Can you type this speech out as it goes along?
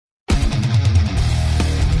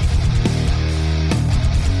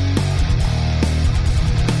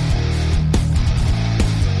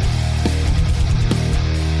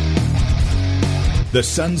The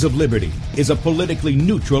Sons of Liberty is a politically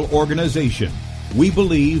neutral organization. We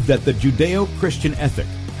believe that the Judeo-Christian ethic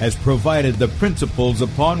has provided the principles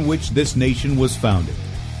upon which this nation was founded.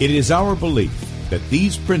 It is our belief that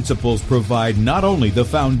these principles provide not only the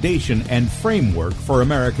foundation and framework for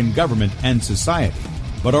American government and society,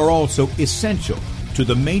 but are also essential to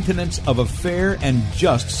the maintenance of a fair and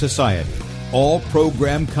just society. All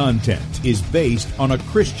program content is based on a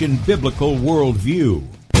Christian biblical worldview.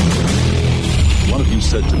 One of you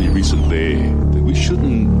said to me recently that we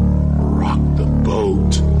shouldn't rock the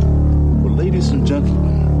boat. Well, ladies and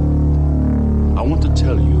gentlemen, I want to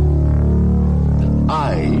tell you that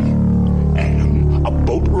I am a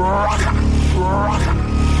boat rocker.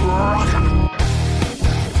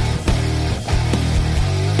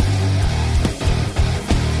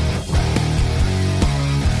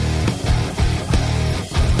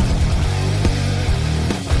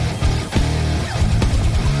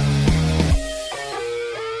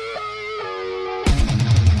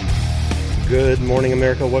 Good morning,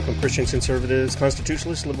 America. Welcome, Christians, conservatives,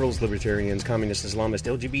 constitutionalists, liberals, libertarians, communists, Islamists,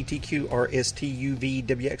 LGBTQ, RSTUV,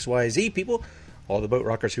 WXYZ people, all the boat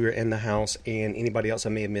rockers who are in the house, and anybody else I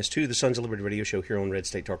may have missed too. The Sons of Liberty radio show here on Red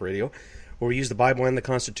State Talk Radio, where we use the Bible and the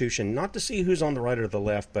Constitution not to see who's on the right or the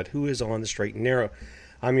left, but who is on the straight and narrow.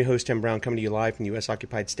 I'm your host, Tim Brown, coming to you live from the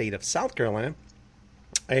U.S.-occupied state of South Carolina.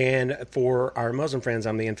 And for our Muslim friends,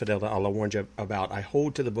 I'm the infidel that Allah warned you about. I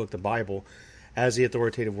hold to the book, the Bible, as the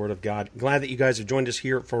authoritative Word of God. Glad that you guys have joined us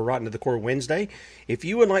here for Rotten to the Core Wednesday. If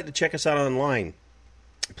you would like to check us out online,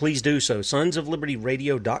 please do so.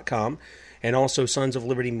 sonsoflibertyradio.com and also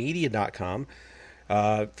sonsoflibertymedia.com.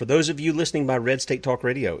 For those of you listening by Red State Talk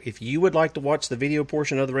Radio, if you would like to watch the video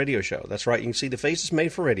portion of the radio show, that's right, you can see the faces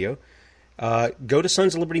made for radio, go to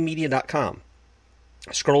sonsoflibertymedia.com.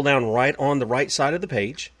 Scroll down right on the right side of the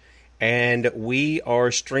page, and we are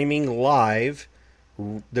streaming live.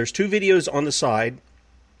 There's two videos on the side.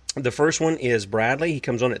 The first one is Bradley. He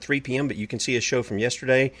comes on at 3 p.m., but you can see his show from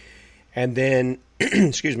yesterday. And then,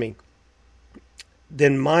 excuse me,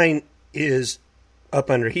 then mine is up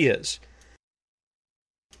under his.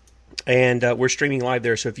 And we're streaming live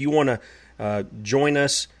there. So if you want to join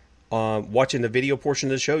us watching the video portion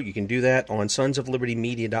of the show, you can do that on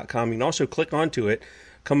sonsoflibertymedia.com. You can also click onto it.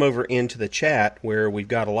 Come over into the chat where we've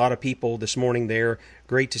got a lot of people this morning there.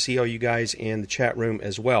 Great to see all you guys in the chat room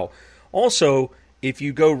as well. Also, if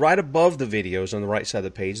you go right above the videos on the right side of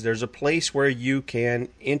the page, there's a place where you can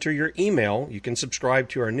enter your email. You can subscribe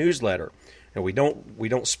to our newsletter. And we don't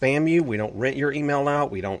spam you. We don't rent your email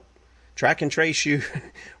out. We don't track and trace you.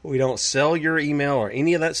 We don't sell your email or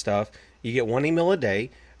any of that stuff. You get one email a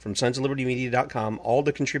day from sonsoflibertymedia.com. All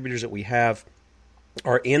the contributors that we have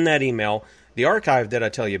are in that email. The archive that I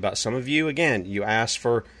tell you about, some of you, again, you asked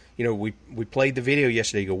for, we played the video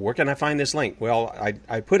yesterday. You go, where can I find this link? Well,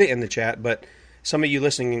 I put it in the chat, but some of you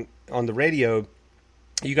listening on the radio,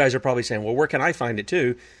 you guys are probably saying, well, where can I find it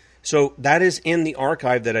too? So that is in the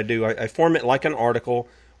archive that I do. I form it like an article.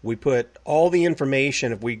 We put all the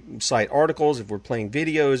information, if we cite articles, if we're playing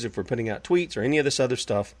videos, if we're putting out tweets or any of this other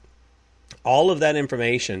stuff, all of that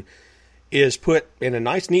information is put in a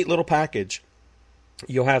nice, neat little package.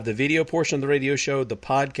 You'll have the video portion of the radio show, the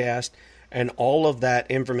podcast, and all of that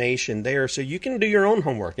information there, so you can do your own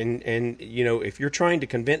homework. And if you're trying to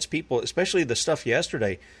convince people, especially the stuff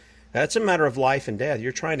yesterday, that's a matter of life and death.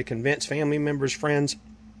 You're trying to convince family members, friends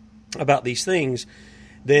about these things,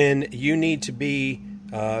 then you need to be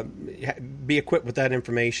equipped with that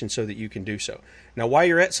information so that you can do so. Now, while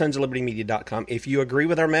you're at sonsoflibertymedia.com, if you agree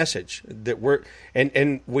with our message that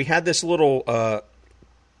and we had this little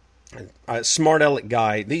smart aleck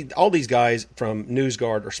guy, all these guys from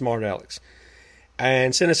NewsGuard are smart alecks,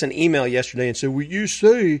 and sent us an email yesterday and said, well, you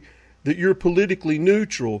say that you're politically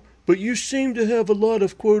neutral, but you seem to have a lot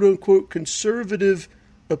of quote-unquote conservative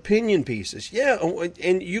opinion pieces. Yeah,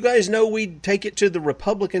 and you guys know we take it to the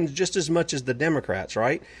Republicans just as much as the Democrats,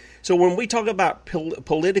 right? So when we talk about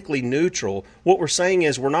politically neutral, what we're saying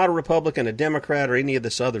is we're not a Republican, a Democrat, or any of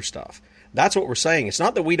this other stuff. That's what we're saying. It's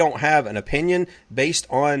not that we don't have an opinion based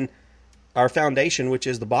on our foundation, which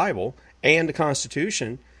is the Bible and the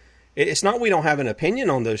Constitution. It's not we don't have an opinion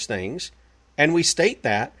on those things, and we state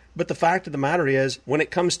that, but the fact of the matter is, when it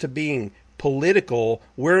comes to being political,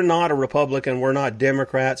 we're not a Republican, we're not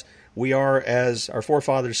Democrats. We are, as our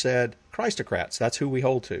forefathers said, Christocrats. That's who we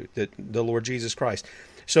hold to, the Lord Jesus Christ.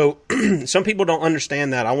 So some people don't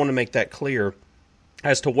understand that. I want to make that clear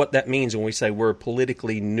as to what that means when we say we're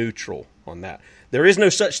politically neutral on that. There is no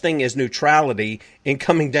such thing as neutrality in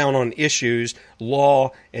coming down on issues,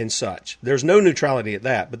 law, and such. There's no neutrality at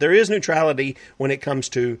that, but there is neutrality when it comes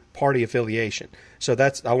to party affiliation. So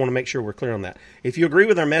I want to make sure we're clear on that. If you agree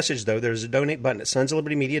with our message, though, there's a donate button at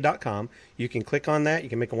sonsoflibertymedia.com. You can click on that. You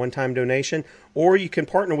can make a one-time donation, or you can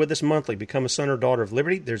partner with us monthly, become a son or daughter of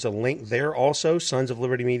Liberty. There's a link there also,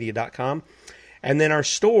 sonsoflibertymedia.com. And then our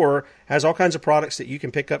store has all kinds of products that you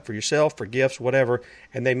can pick up for yourself, for gifts, whatever,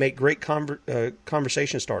 and they make great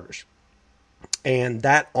conversation starters. And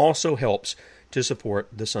that also helps to support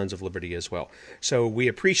the Sons of Liberty as well. So we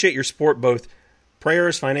appreciate your support, both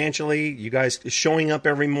prayers, financially, you guys showing up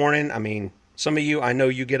every morning. I mean, some of you, I know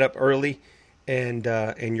you get up early and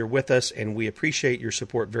you're with us, and we appreciate your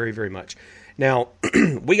support very, very much. Now,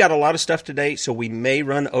 we got a lot of stuff today, so we may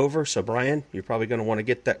run over. So, Brian, you're probably going to want to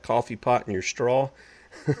get that coffee pot and your straw.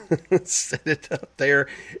 Set it up there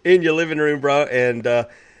in your living room, bro. And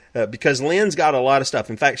because Lynn's got a lot of stuff.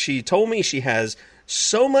 In fact, she told me she has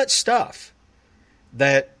so much stuff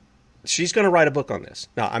that she's going to write a book on this.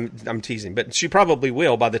 No, I'm teasing, but she probably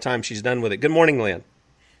will by the time she's done with it. Good morning, Lynn.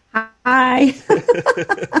 Hi.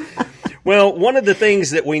 Well, one of the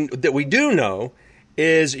things that we do know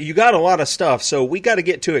is you got a lot of stuff, so we got to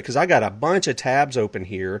get to it because I got a bunch of tabs open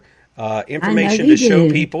here, information to show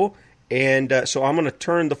people, and so I'm going to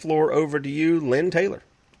turn the floor over to you, Lynn Taylor.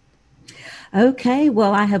 Okay,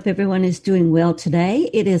 well, I hope everyone is doing well today.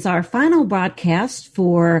 It is our final broadcast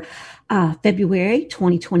for February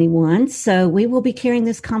 2021, so we will be carrying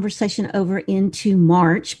this conversation over into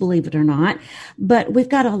March, believe it or not, but we've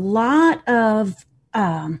got a lot of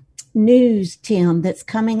news, Tim, that's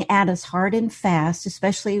coming at us hard and fast,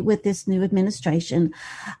 especially with this new administration,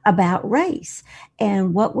 about race.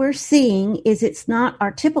 And what we're seeing is it's not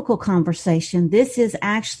our typical conversation. This is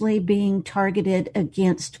actually being targeted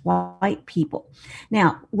against white people.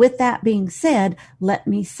 Now, with that being said, let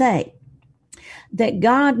me say that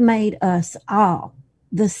God made us all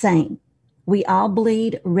the same. We all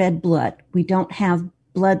bleed red blood. We don't have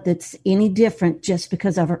blood that's any different just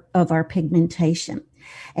because of our pigmentation.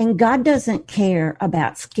 And God doesn't care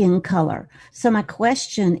about skin color. So my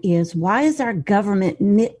question is, why is our government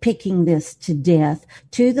nitpicking this to death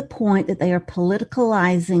to the point that they are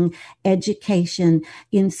politicalizing education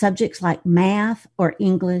in subjects like math or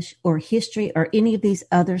English or history or any of these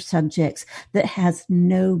other subjects that has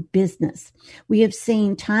no business? We have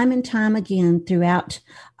seen time and time again throughout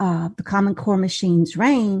the Common Core machine's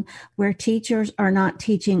reign where teachers are not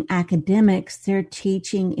teaching academics, they're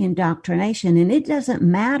teaching indoctrination. And it doesn't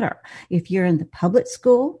matter if you're in the public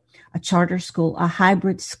school, a charter school, a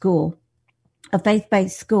hybrid school, a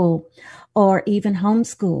faith-based school, or even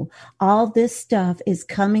homeschool. All this stuff is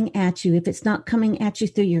coming at you. If it's not coming at you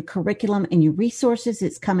through your curriculum and your resources,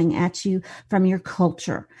 it's coming at you from your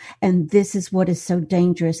culture. And this is what is so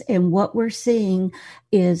dangerous. And what we're seeing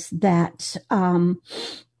is that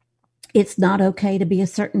it's not okay to be a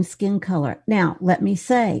certain skin color. Now, let me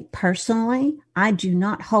say, personally, I do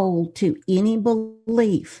not hold to any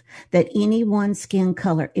belief that any one skin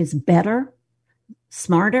color is better,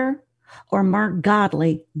 smarter, or more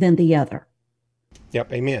godly than the other.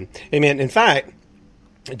 Yep, amen. Amen. In fact,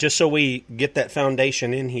 just so we get that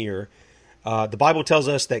foundation in here, the Bible tells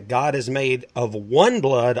us that God has made of one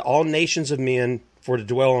blood all nations of men for to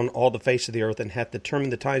dwell on all the face of the earth, and hath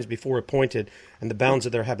determined the times before appointed and the bounds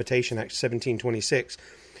of their habitation, Acts 17:26.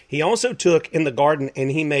 He also took in the garden,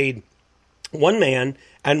 and he made one man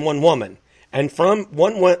and one woman. And from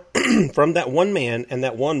from that one man and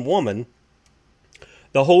that one woman,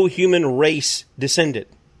 the whole human race descended.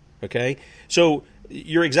 Okay? So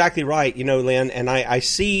you're exactly right, Lynn, and I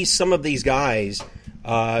see some of these guys,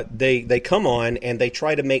 they come on and they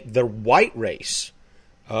try to make the white race.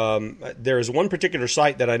 There is one particular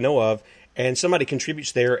site that I know of, and somebody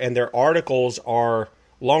contributes there, and their articles are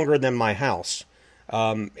longer than my house.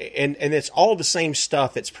 And it's all the same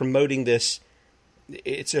stuff. It's promoting this.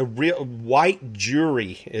 It's a real white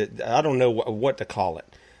jury. I don't know what to call it.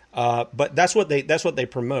 But that's what they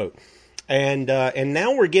promote. And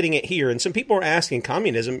now we're getting it here. And some people are asking,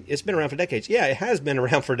 communism, it's been around for decades. Yeah, it has been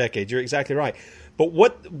around for decades. You're exactly right. But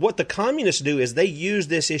what the communists do is they use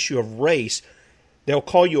this issue of race. They'll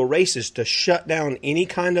call you a racist to shut down any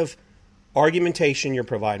kind of argumentation you're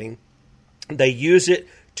providing. They use it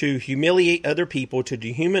to humiliate other people, to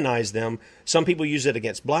dehumanize them. Some people use it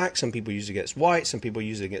against blacks, some people use it against whites, some people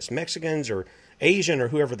use it against Mexicans or Asian or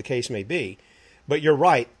whoever the case may be. But you're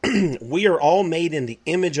right. We are all made in the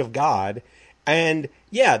image of God. And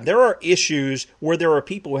yeah, there are issues where there are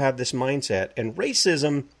people who have this mindset. And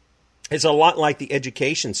racism is a lot like the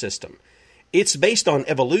education system. It's based on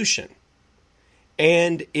evolution.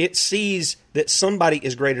 and it sees that somebody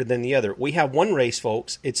is greater than the other. We have one race,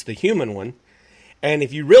 folks. It's the human one. And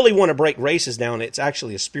if you really want to break races down, it's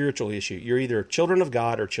actually a spiritual issue. You're either children of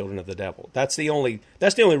God or children of the devil. That's the only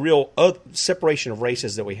real separation of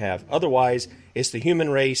races that we have. Otherwise, it's the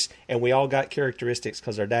human race, and we all got characteristics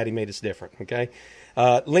because our daddy made us different. Okay,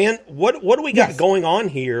 Lynn, what do we got going on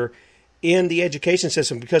here in the education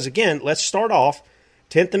system? Because again, let's start off.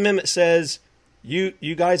 10th Amendment says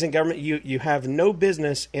you guys in government, you have no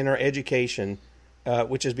business in our education.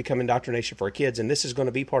 Which has become indoctrination for our kids, and this is going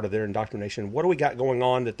to be part of their indoctrination. What do we got going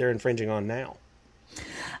on that they're infringing on now?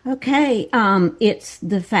 Okay, it's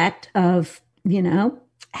the fact of,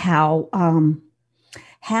 how,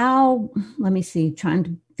 let me see, trying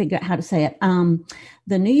to figure out how to say it.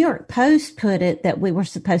 The New York Post put it that we were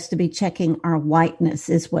supposed to be checking our whiteness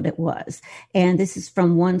is what it was. And this is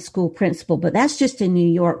from one school principal, but that's just in New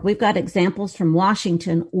York. We've got examples from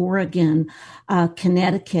Washington, Oregon,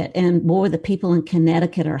 Connecticut, and boy, the people in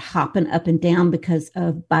Connecticut are hopping up and down because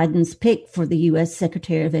of Biden's pick for the U.S.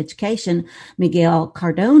 Secretary of Education, Miguel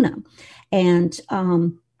Cardona. And,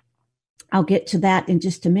 I'll get to that in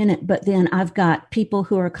just a minute, but then I've got people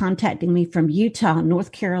who are contacting me from Utah,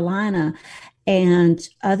 North Carolina, and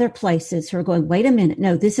other places who are going, wait a minute,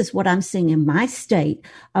 no, this is what I'm seeing in my state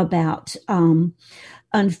about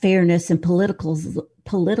unfairness and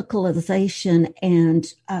politicalization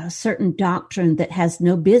and a certain doctrine that has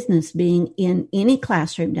no business being in any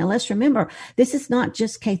classroom. Now, let's remember, this is not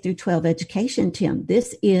just K through 12 education, Tim.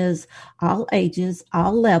 This is all ages,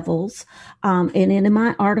 all levels. And in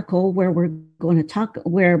my article where we're going to talk,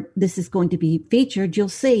 where this is going to be featured, you'll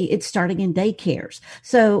see it's starting in daycares.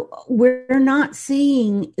 So we're not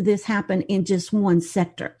seeing this happen in just one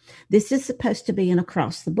sector. This is supposed to be an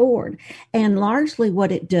across the board. And largely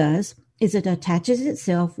what it does is it attaches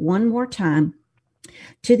itself one more time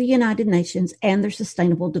to the United Nations and their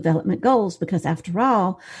Sustainable Development Goals, because after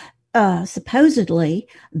all, supposedly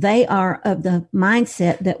they are of the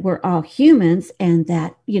mindset that we're all humans and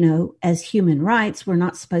that, as human rights, we're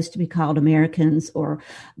not supposed to be called Americans or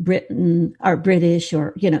Britain or British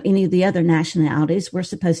or, any of the other nationalities. We're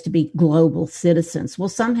supposed to be global citizens. Well,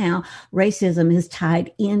 somehow racism is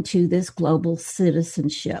tied into this global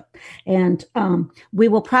citizenship. And we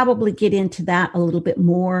will probably get into that a little bit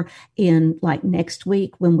more in like next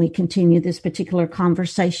week when we continue this particular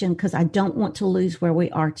conversation, because I don't want to lose where we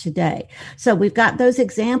are today. So we've got those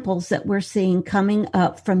examples that we're seeing coming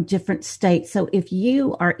up from different states. So if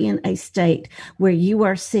you are in a state where you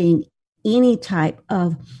are seeing any type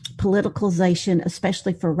of politicalization,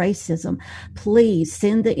 especially for racism, please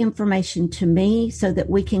send the information to me so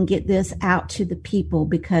that we can get this out to the people,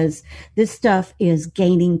 because this stuff is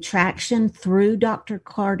gaining traction through Dr.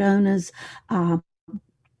 Cardona's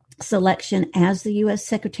selection as the U.S.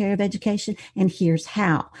 Secretary of Education. And here's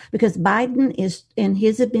how. Because Biden is and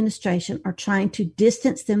his administration are trying to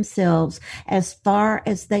distance themselves as far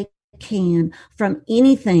as they can from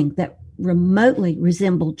anything that remotely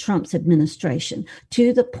resembled Trump's administration,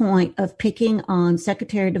 to the point of picking on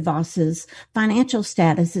Secretary DeVos's financial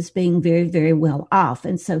status as being very, very well off.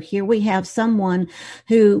 And so here we have someone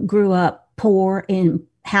who grew up poor in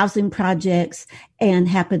housing projects and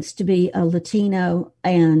happens to be a Latino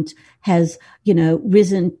and has,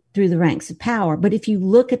 risen through the ranks of power. But if you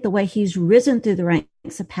look at the way he's risen through the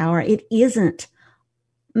ranks of power, it isn't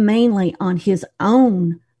mainly on his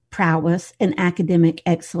own prowess and academic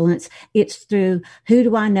excellence. It's through who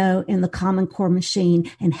do I know in the Common Core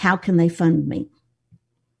machine and how can they fund me?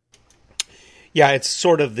 Yeah, it's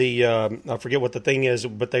sort of the, I forget what the thing is,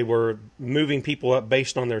 but they were moving people up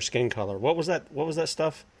based on their skin color. What was that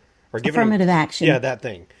stuff? Or affirmative action. Yeah, that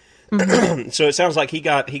thing. Mm-hmm. So it sounds like he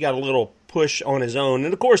got a little push on his own.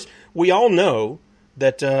 And of course, we all know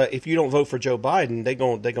that if you don't vote for Joe Biden, they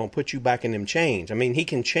gonna put you back in them chains. I mean, he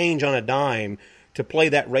can change on a dime to play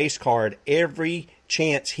that race card every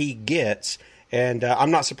chance he gets. And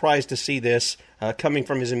I'm not surprised to see this coming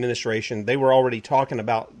from his administration. They were already talking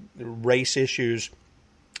about race issues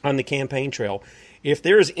on the campaign trail. If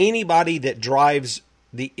there is anybody that drives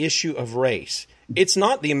the issue of race, it's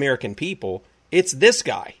not the American people. It's this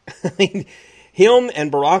guy. I mean, him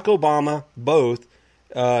and Barack Obama both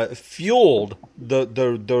fueled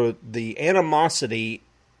the animosity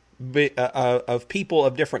of people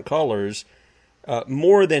of different colors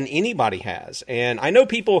more than anybody has. And I know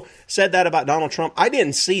people said that about Donald Trump. I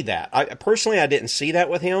didn't see that. I didn't see that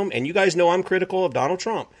with him. And you guys know I'm critical of Donald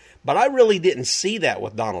Trump. But I really didn't see that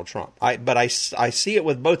with Donald Trump. But I see it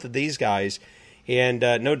with both of these guys. And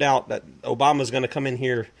no doubt that Obama's going to come in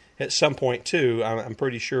here at some point too, I'm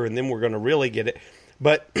pretty sure. And then we're going to really get it.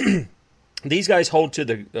 But these guys hold to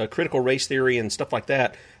the critical race theory and stuff like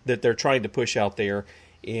that they're trying to push out there.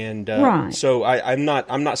 And Right. so I'm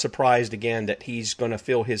not surprised again that he's going to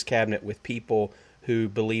fill his cabinet with people who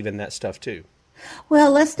believe in that stuff too.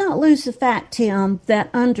 Well, let's not lose the fact, Tim, that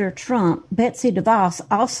under Trump, Betsy DeVos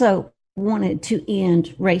also wanted to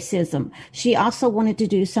end racism. She also wanted to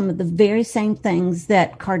do some of the very same things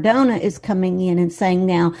that Cardona is coming in and saying,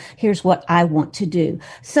 now, here's what I want to do.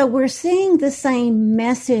 So we're seeing the same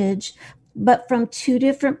message, but from two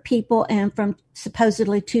different people and from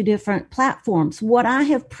supposedly two different platforms. What I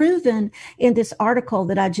have proven in this article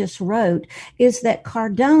that I just wrote is that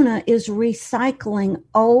Cardona is recycling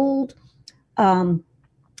old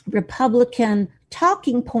Republican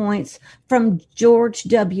talking points from George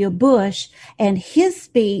W. Bush and his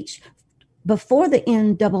speech before the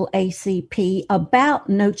NAACP about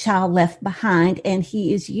No Child Left Behind, and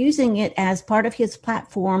he is using it as part of his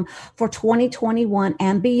platform for 2021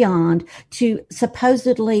 and beyond to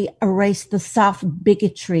supposedly erase the soft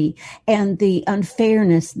bigotry and the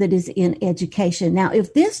unfairness that is in education. Now,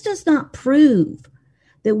 if this does not prove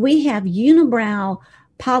that we have unibrow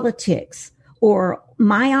politics or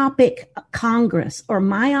myopic Congress or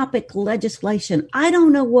myopic legislation, I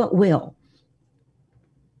don't know what will.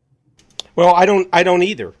 Well, I don't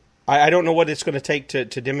either. I don't know what it's going to take to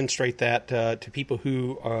demonstrate that to people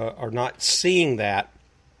who are not seeing that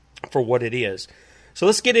for what it is. So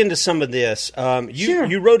let's get into some of this. Sure.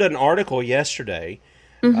 You wrote an article yesterday,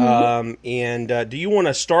 and do you want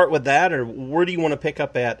to start with that, or where do you want to pick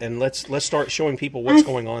up at? And let's start showing people what's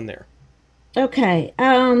going on there. Okay.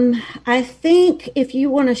 I think if you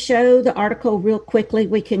want to show the article real quickly,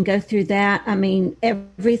 we can go through that. I mean,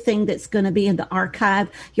 everything that's going to be in the archive,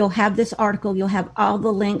 you'll have this article, you'll have all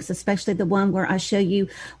the links, especially the one where I show you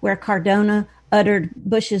where Cardona uttered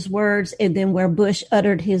Bush's words and then where Bush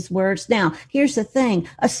uttered his words. Now, here's the thing.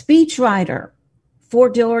 A speechwriter for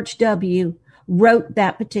George W. wrote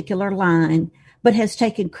that particular line, but has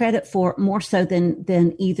taken credit for it more so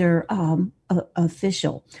than either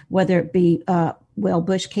official, whether it be,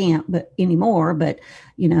 Bush can't but anymore, but,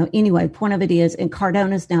 anyway, point of it is, and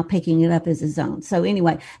Cardona's now picking it up as his own. So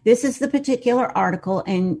anyway, this is the particular article,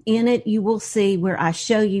 and in it, you will see where I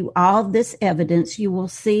show you all this evidence. You will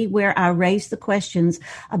see where I raise the questions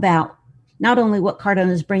about not only what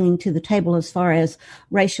Cardona is bringing to the table as far as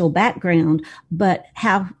racial background, but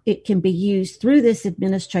how it can be used through this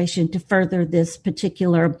administration to further this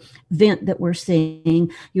particular event that we're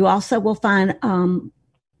seeing. You also will find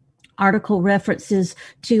article references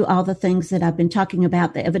to all the things that I've been talking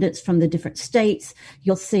about, the evidence from the different states.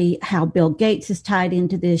 You'll see how Bill Gates is tied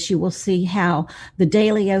into this. You will see how the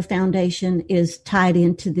Dalio Foundation is tied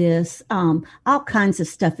into this. All kinds of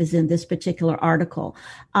stuff is in this particular article.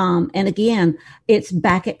 And again, it's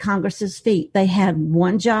back at Congress's feet. They had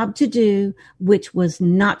one job to do, which was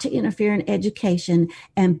not to interfere in education.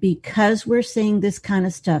 And because we're seeing this kind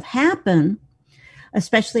of stuff happen,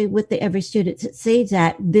 especially with the Every Student Succeeds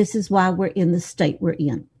Act, this is why we're in the state we're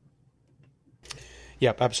in.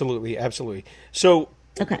 Yep, absolutely. So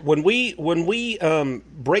okay. when we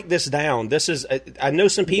break this down, this is I know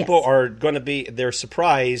some people are going to they're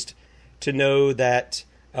surprised to know that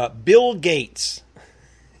Bill Gates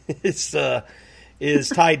is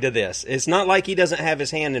tied to this. It's not like he doesn't have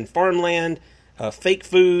his hand in farmland, fake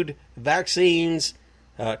food, vaccines,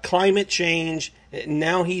 climate change.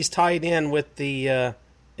 Now he's tied in with the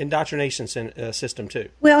indoctrination system too.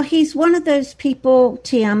 Well, he's one of those people,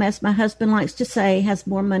 Tim, as my husband likes to say, has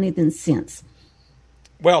more money than sense.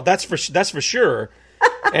 Well, that's for sure.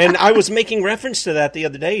 And I was making reference to that the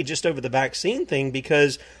other day just over the vaccine thing,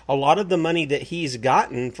 because a lot of the money that he's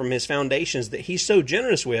gotten from his foundations that he's so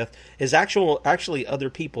generous with is actually other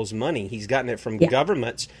people's money. He's gotten it from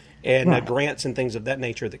governments and grants and things of that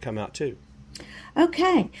nature that come out too.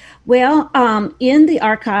 Okay. Well, in the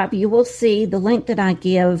archive, you will see the link that I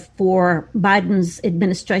give for Biden's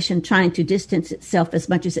administration trying to distance itself as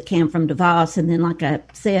much as it can from DeVos. And then, like I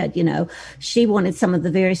said, she wanted some of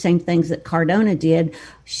the very same things that Cardona did.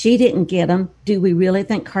 She didn't get them. Do we really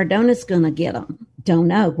think Cardona's going to get them? Don't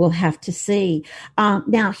know. We'll have to see.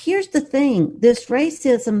 Now, here's the thing. This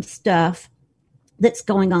racism stuff that's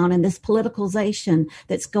going on and this politicalization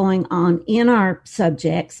that's going on in our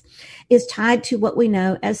subjects is tied to what we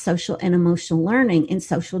know as social and emotional learning and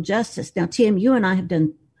social justice. Now, Tim, you and I have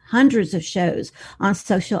done hundreds of shows on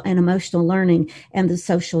social and emotional learning and the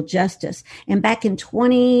social justice. And back in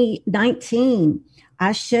 2019,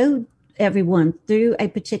 I showed everyone through a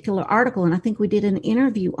particular article, and I think we did an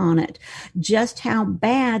interview on it, just how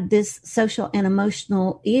bad this social and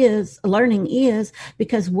emotional learning is,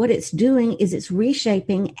 because what it's doing is it's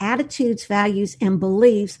reshaping attitudes, values, and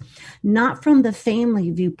beliefs, not from the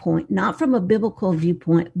family viewpoint, not from a biblical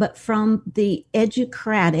viewpoint, but from the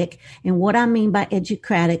educratic. And what I mean by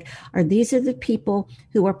educratic are these are the people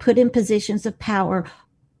who are put in positions of power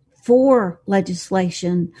for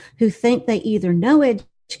legislation, who think they either know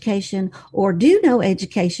education or do know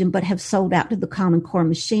education, but have sold out to the Common Core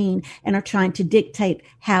machine and are trying to dictate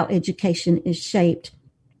how education is shaped.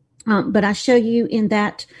 But I show you in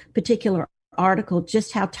that particular article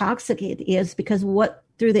just how toxic it is, because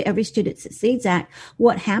through the Every Student Succeeds Act,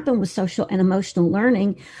 what happened with social and emotional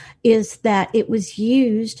learning is that it was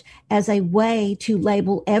used as a way to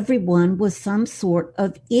label everyone with some sort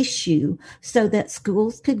of issue so that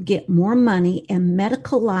schools could get more money and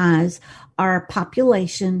medicalize our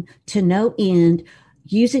population to no end,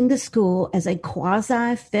 using the school as a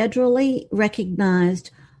quasi-federally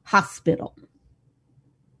recognized hospital.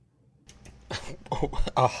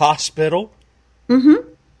 A hospital? Mm-hmm.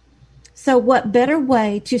 So what better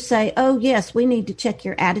way to say, oh, yes, we need to check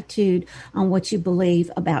your attitude on what you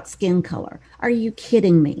believe about skin color? Are you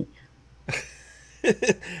kidding me?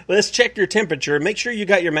 Let's check your temperature. Make sure you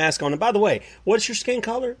got your mask on. And by the way, what's your skin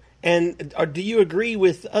color? And do you agree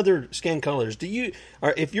with other skin colors?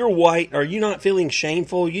 If you're white, are you not feeling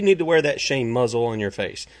shameful? You need to wear that shame muzzle on your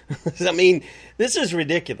face. I mean, this is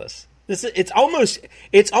ridiculous. It's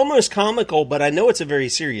almost comical, but I know it's a very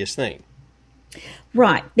serious thing.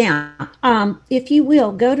 Right. Now, if you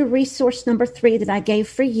will, go to resource number 3 that I gave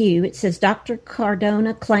for you. It says Dr.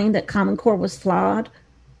 Cardona claimed that Common Core was flawed.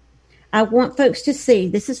 I want folks to see,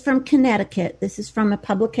 this is from Connecticut. This is from a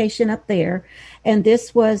publication up there. And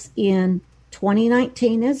this was in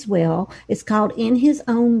 2019 as well. It's called In His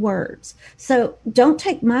Own Words. So don't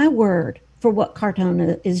take my word for what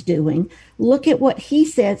Cardona is doing. Look at what he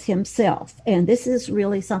says himself. And this is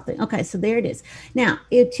really something. Okay, so there it is. Now,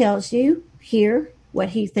 it tells you here what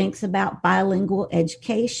he thinks about bilingual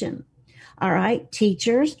education. All right,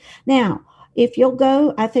 teachers. Now, if you'll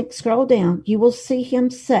go, I think scroll down, you will see him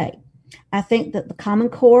say, I think that the Common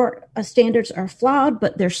Core standards are flawed,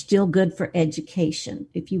 but they're still good for education.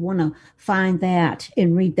 If you want to find that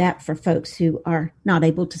and read that for folks who are not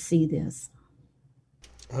able to see this.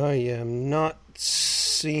 I am not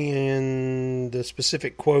seeing the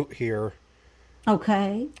specific quote here.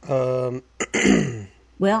 Okay.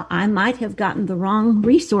 Well, I might have gotten the wrong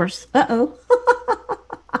resource. Uh-oh.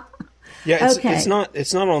 Yeah, okay. It's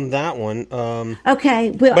not on that one.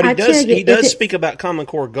 Okay, well, but he does speak about Common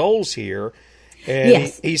Core goals here, and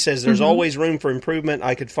yes. he says there's always room for improvement.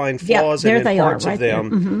 I could find flaws in parts of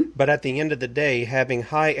them, mm-hmm. but at the end of the day, having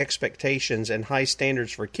high expectations and high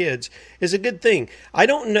standards for kids is a good thing. I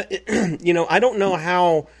don't know, I don't know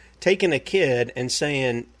how taking a kid and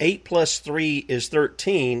saying 8 plus 3 is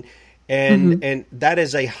 13. And that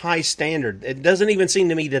is a high standard. It doesn't even seem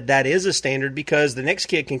to me that is a standard, because the next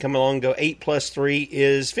kid can come along and go 8 plus 3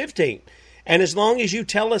 is 15. And as long as you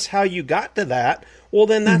tell us how you got to that, well,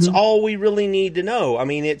 then that's all we really need to know. I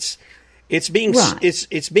mean, it's being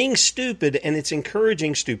it's being stupid, and it's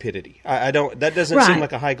encouraging stupidity. That doesn't seem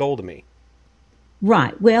like a high goal to me.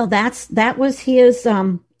 Right. Well, that was his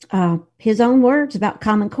own words about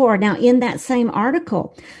Common Core. Now, in that same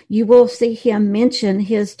article, you will see him mention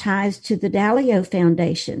his ties to the Dalio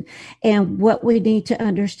Foundation. And what we need to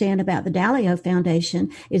understand about the Dalio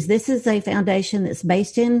Foundation is this is a foundation that's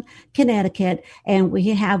based in Connecticut. And we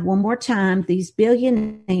have, one more time, these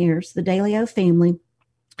billionaires, the Dalio family,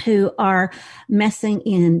 who are messing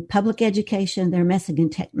in public education, they're messing in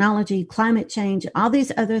technology, climate change, all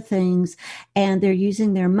these other things, and they're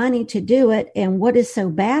using their money to do it. And what is so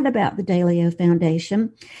bad about the Dalio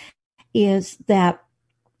Foundation is that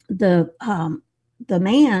the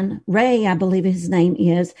man, Ray, I believe his name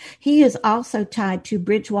is, he is also tied to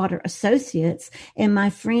Bridgewater Associates. And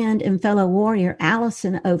my friend and fellow warrior,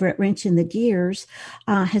 Allison, over at Wrench in the Gears,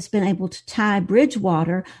 has been able to tie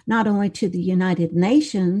Bridgewater not only to the United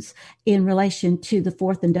Nations in relation to the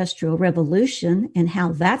Fourth Industrial Revolution and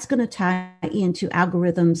how that's going to tie into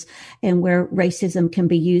algorithms and where racism can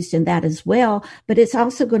be used in that as well, but it's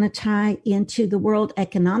also going to tie into the World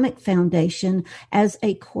Economic Foundation as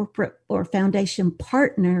a corporate or foundation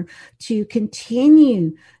partner to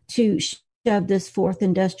continue to shove this fourth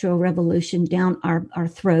industrial revolution down our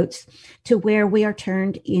throats to where we are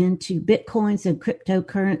turned into bitcoins and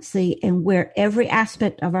cryptocurrency, and where every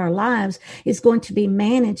aspect of our lives is going to be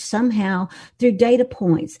managed somehow through data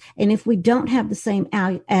points. And if we don't have the same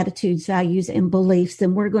attitudes, values, and beliefs,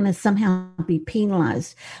 then we're going to somehow be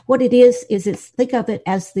penalized. What it is think of it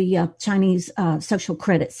as the Chinese social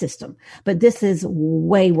credit system, but this is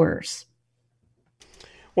way worse.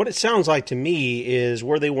 What it sounds like to me is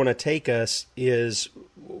where they want to take us is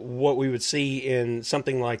what we would see in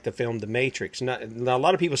something like the film The Matrix. Now, a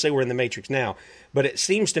lot of people say we're in the Matrix now, but it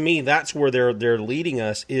seems to me that's where they're leading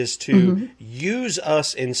us, is to use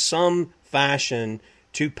us in some fashion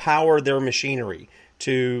to power their machinery,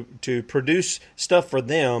 to produce stuff for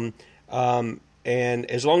them. And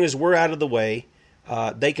as long as we're out of the way,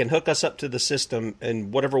 they can hook us up to the system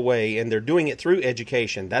in whatever way, and they're doing it through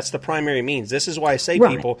education. That's the primary means. This is why I say,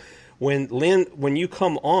 right, people, when you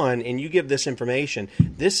come on and you give this information,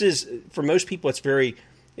 this is, for most people,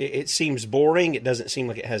 it seems boring. It doesn't seem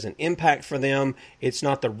like it has an impact for them. It's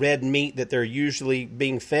not the red meat that they're usually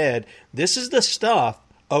being fed. This is the stuff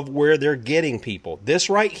of where they're getting people. This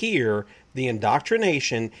right here, the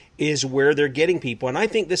indoctrination, is where they're getting people. And I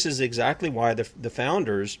think this is exactly why the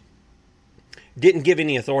founders didn't give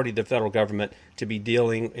any authority to the federal government to be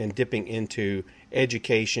dealing and dipping into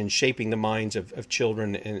education, shaping the minds of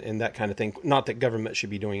children and that kind of thing. Not that government should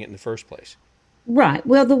be doing it in the first place. Right.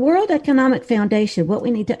 Well, the World Economic Foundation, what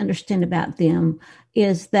we need to understand about them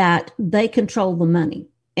is that they control the money.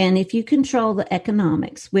 And if you control the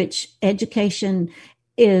economics, which education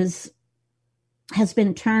has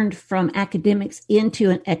been turned from academics into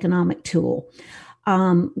an economic tool.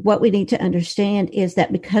 What we need to understand is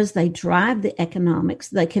that because they drive the economics,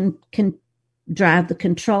 they can drive the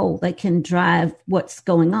control, they can drive what's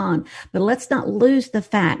going on. But let's not lose the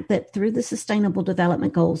fact that through the Sustainable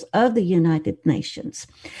Development Goals of the United Nations,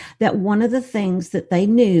 that one of the things that they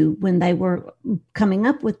knew when they were coming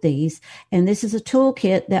up with these, and this is a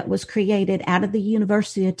toolkit that was created out of the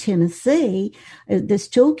University of Tennessee, this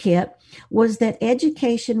toolkit was that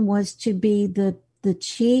education was to be the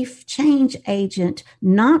chief change agent,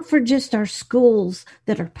 not for just our schools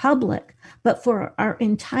that are public, but for our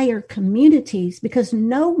entire communities, because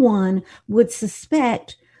no one would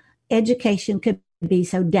suspect education could be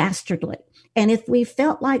so dastardly. And if we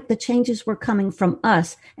felt like the changes were coming from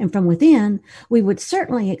us and from within, we would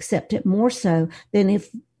certainly accept it more so than if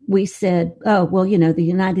we said, oh, well, the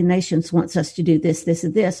United Nations wants us to do this, this,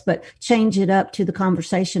 and this, but change it up to the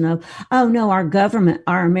conversation of, oh, no, our government,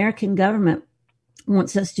 our American government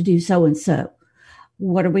wants us to do so and so.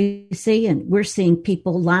 What are we seeing? We're seeing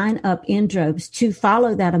people line up in droves to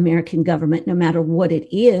follow that American government, no matter what it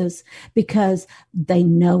is, because they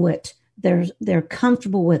know it. They're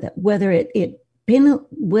comfortable with it. Whether it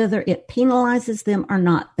penalizes them or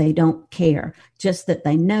not, they don't care. Just that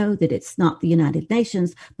they know that it's not the United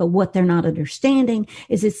Nations. But what they're not understanding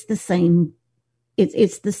is it's the same.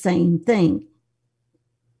 It's the same thing.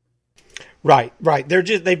 Right. They've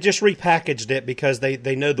just repackaged it because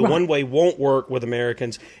they know the one way won't work with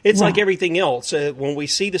Americans. It's like everything else. When we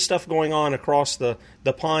see the stuff going on across the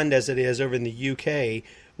pond, as it is over in the UK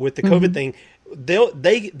with the COVID thing,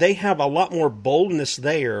 they have a lot more boldness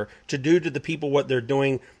there to do to the people what they're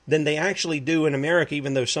doing than they actually do in America,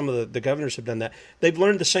 even though some of the governors have done that. They've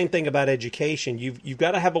learned the same thing about education. You've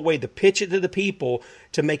got to have a way to pitch it to the people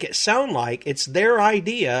to make it sound like it's their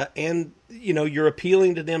idea, and you're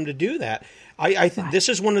appealing to them to do that. I think this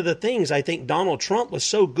is one of the things I think Donald Trump was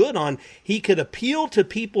so good on. He could appeal to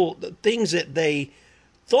people things that they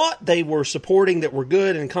thought they were supporting that were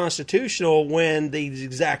good and constitutional when the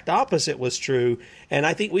exact opposite was true. And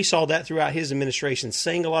I think we saw that throughout his administration,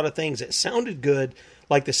 saying a lot of things that sounded good,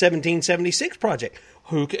 like the 1776 Project.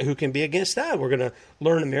 Who can be against that? We're going to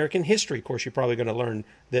learn American history. Of course, you're probably going to learn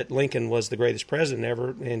that Lincoln was the greatest president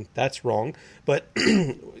ever, and that's wrong. But,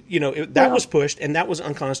 that was pushed, and that was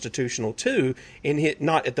unconstitutional, too,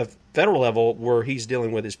 not at the federal level where he's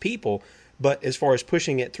dealing with his people, but as far as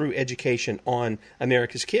pushing it through education on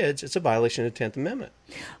America's kids, it's a violation of the 10th Amendment.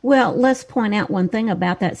 Well, let's point out one thing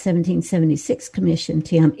about that 1776 commission,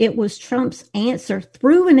 Tim. It was Trump's answer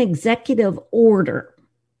through an executive order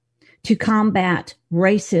to combat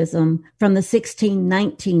racism from the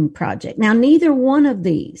 1619 Project. Now, neither one of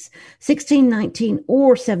these, 1619 or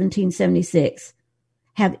 1776,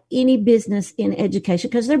 have any business in education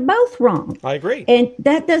because they're both wrong. I agree. And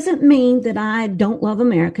that doesn't mean that I don't love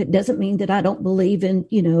America. It doesn't mean that I don't believe in,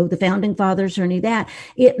 the founding fathers or any of that.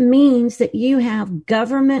 It means that you have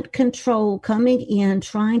government control coming in,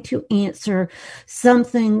 trying to answer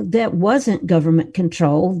something that wasn't government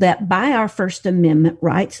control, that by our First Amendment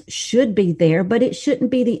rights should be there, but it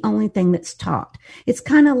shouldn't be the only thing that's taught. It's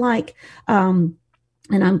kind of like,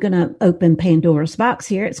 and I'm going to open Pandora's box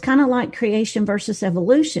here. It's kind of like creation versus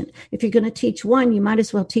evolution. If you're going to teach one, you might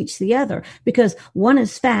as well teach the other because one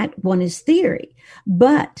is fact, one is theory.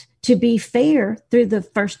 But to be fair through the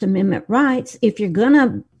First Amendment rights, if you're going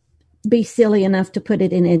to be silly enough to put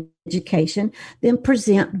it in education, then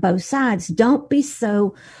present both sides. Don't be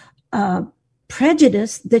so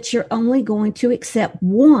prejudiced that you're only going to accept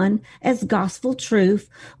one as gospel truth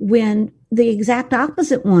when the exact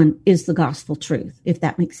opposite one is the gospel truth, if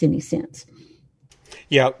that makes any sense.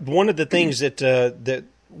 Yeah, one of the things that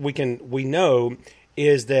we know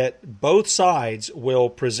is that both sides will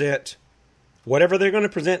present whatever they're going to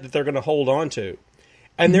present that they're going to hold on to.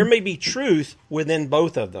 And there may be truth within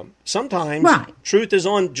both of them. Sometimes truth is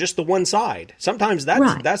on just the one side. Sometimes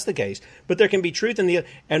that's the case. But there can be truth in the other.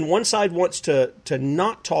 And one side wants to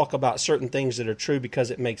not talk about certain things that are true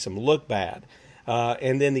because it makes them look bad.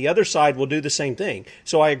 And then the other side will do the same thing.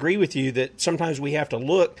 So I agree with you that sometimes we have to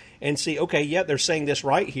look and see, okay, yeah, they're saying this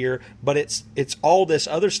right here, but it's all this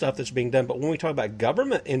other stuff that's being done. But when we talk about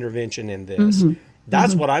government intervention in this,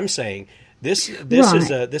 that's what I'm saying. It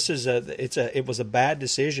was a bad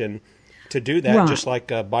decision to do that, just like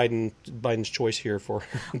Biden's choice here for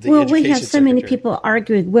the education we have so secretary. many people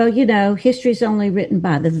arguing, history's only written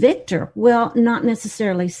by the victor. Well, not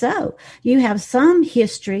necessarily so. You have some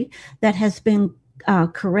history that has been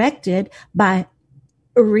corrected by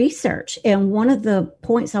research. And one of the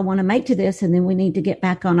points I want to make to this, and then we need to get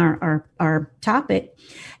back on our topic,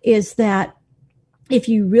 is that if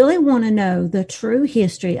you really want to know the true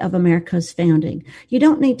history of America's founding, you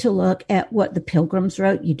don't need to look at what the Pilgrims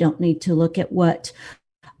wrote. You don't need to look at what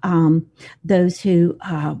those who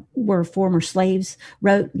were former slaves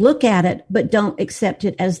wrote. Look at it, but don't accept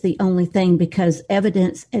it as the only thing, because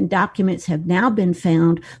evidence and documents have now been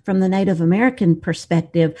found from the Native American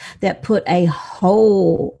perspective that put a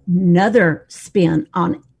whole nother spin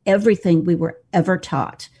on everything we were ever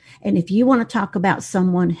taught. And if you want to talk about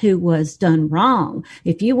someone who was done wrong,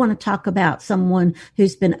 if you want to talk about someone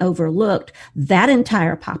who's been overlooked, that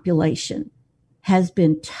entire population has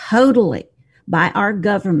been totally, by our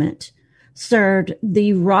government, served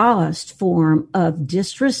the rawest form of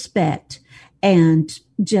disrespect and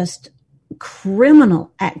just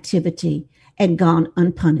criminal activity and gone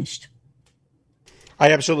unpunished.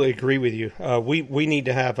 I absolutely agree with you. We need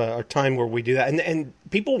to have a time where we do that. And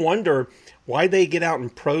people wonder why they get out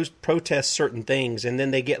and protest certain things, and then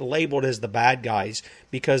they get labeled as the bad guys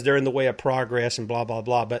because they're in the way of progress and blah, blah,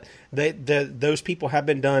 blah. But those people have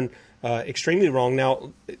been done extremely wrong.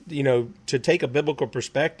 Now, to take a biblical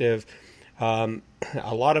perspective, a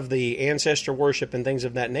lot of the ancestor worship and things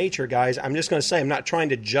of that nature, guys, I'm just going to say, I'm not trying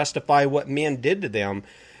to justify what men did to them,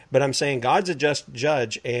 but I'm saying God's a just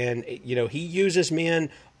judge, and He uses men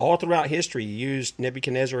all throughout history. He used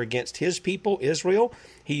Nebuchadnezzar against his people, Israel.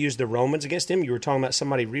 He used the Romans against him. You were talking about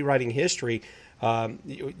somebody rewriting history.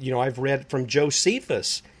 I've read from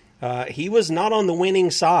Josephus. He was not on the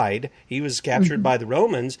winning side. He was captured by the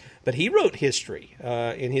Romans, but he wrote history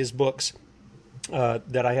in his books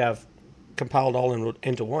that I have compiled all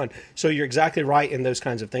into one. So you're exactly right in those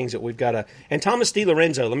kinds of things that we've got to. And Thomas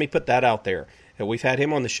DiLorenzo, let me put that out there. We've had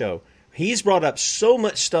him on the show. He's brought up so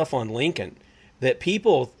much stuff on Lincoln that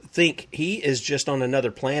people think he is just on another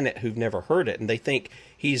planet who've never heard it, and they think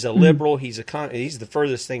he's a liberal. He's the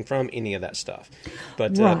furthest thing from any of that stuff.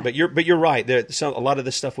 But you're right. There's a lot of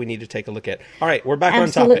this stuff we need to take a look at. All right, we're back on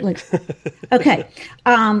topic. Okay,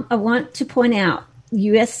 I want to point out,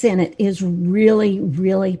 U.S. Senate is really,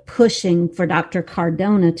 really pushing for Dr.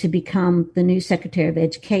 Cardona to become the new Secretary of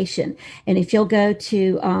Education. And if you'll go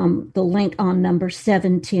to the link on number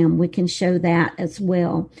 7, Tim, we can show that as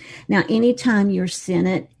well. Now, anytime your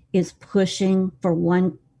Senate is pushing for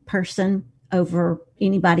one person over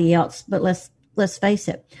anybody else, but let's face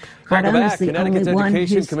it, Cardona's the Connecticut's only one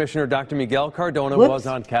Education who's... Commissioner Dr. Miguel Cardona was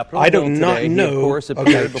on Capitol Hill today. I do not know. He, of course,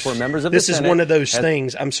 appeared before members of the Senate. This is one of those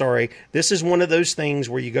things. I'm sorry. This is one of those things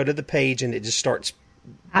where you go to the page and it just starts.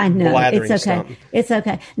 I know. It's okay. Something. It's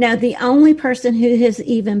okay. Now, the only person who has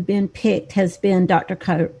even been picked has been Dr.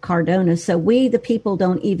 Cardona. So we, the people,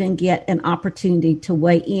 don't even get an opportunity to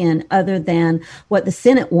weigh in other than what the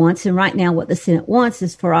Senate wants. And right now, what the Senate wants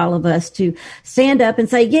is for all of us to stand up and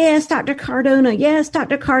say, yes, Dr. Cardona. Yes,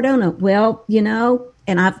 Dr. Cardona. Well,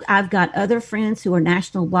 And I've got other friends who are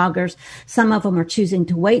national bloggers. Some of them are choosing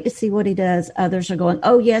to wait to see what he does. Others are going,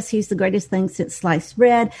 oh, yes, he's the greatest thing since sliced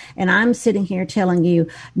bread. And I'm sitting here telling you,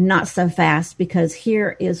 not so fast, because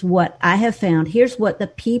here is what I have found. Here's what the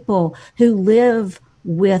people who live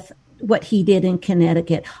with what he did in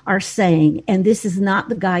Connecticut are saying. And this is not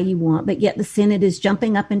the guy you want, but yet the Senate is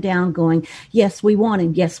jumping up and down going, yes, we want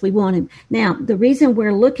him. Yes, we want him. Now, the reason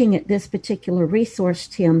we're looking at this particular resource,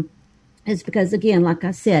 Tim, is because, again, like I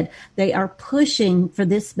said, they are pushing for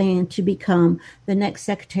this man to become the next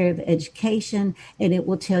Secretary of Education, and it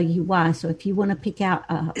will tell you why. So if you want to pick out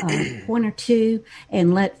a point or two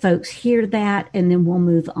and let folks hear that, and then we'll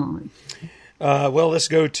move on. Well, let's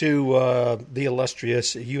go to the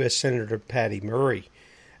illustrious U.S. Senator Patty Murray.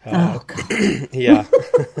 Oh, God. Yeah.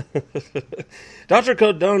 Dr.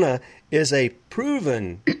 Cardona is a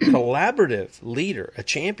proven collaborative leader, a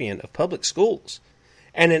champion of public schools.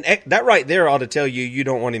 And that right there ought to tell you you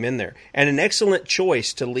don't want him in there. And an excellent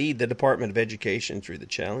choice to lead the Department of Education through the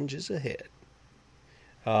challenges ahead.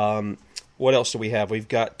 What else do we have? We've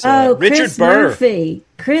got Richard Burr.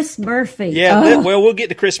 Chris Murphy. Yeah, well, we'll get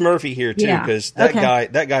to Chris Murphy here, too, because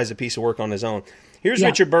that guy's a piece of work on his own. Here's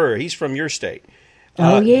Richard Burr. He's from your state.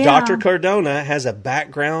 Dr. Cardona has a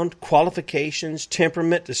background, qualifications,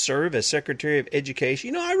 temperament to serve as Secretary of Education.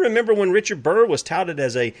 You know, I remember when Richard Burr was touted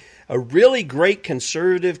as a really great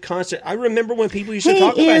conservative constant. I remember when people used to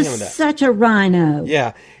talk about him. He is such a rhino.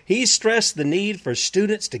 Yeah. He stressed the need for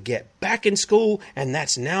students to get back in school, and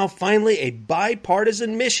that's now finally a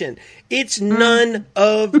bipartisan mission. It's none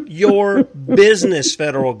of your business,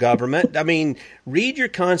 federal government. I mean, read your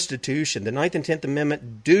Constitution. The 9th and 10th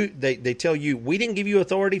Amendment, they tell you we didn't give you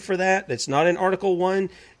authority for that. It's not in Article 1.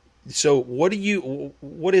 So what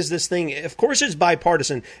is this thing? Of course it's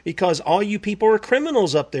bipartisan, because all you people are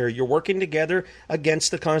criminals up there. You're working together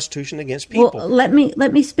against the Constitution, against people. Well, let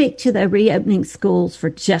me speak to the reopening schools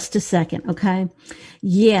for just a second, okay?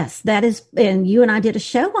 Yes, that is, and you and I did a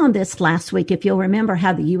show on this last week, if you'll remember,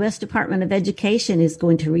 how the U.S. Department of Education is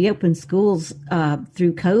going to reopen schools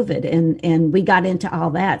through COVID, and we got into all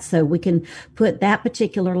that, so we can put that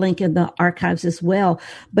particular link in the archives as well.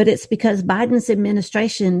 But it's because Biden's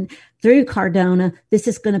administration, through Cardona, this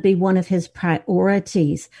is going to be one of his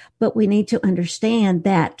priorities. But we need to understand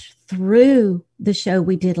that through the show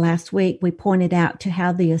we did last week, we pointed out to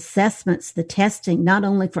how the assessments, the testing, not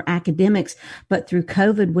only for academics, but through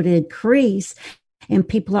COVID would increase. And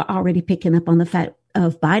people are already picking up on the fact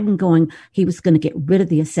of Biden going, he was going to get rid of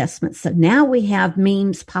the assessments. So now we have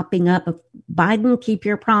memes popping up of Biden, keep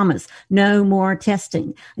your promise, no more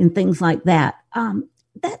testing and things like that.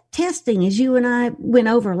 That testing, as you and I went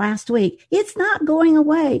over last week, it's not going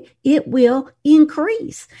away. It will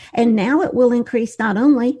increase. And now it will increase not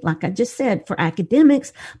only, like I just said, for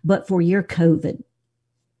academics, but for your COVID.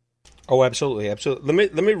 Oh, absolutely, absolutely.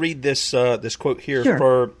 Let me read this this quote here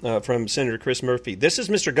from Senator Chris Murphy. This is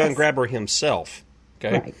Mr. Gun Grabber himself.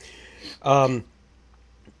 Okay. Right.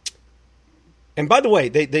 And by the way,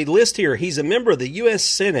 they list here, he's a member of the U.S.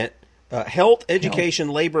 Senate Health, Education,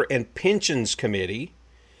 Labor, and Pensions Committee.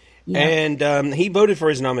 Yeah. And he voted for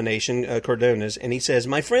his nomination, Cardona's, and he says,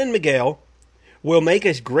 my friend Miguel will make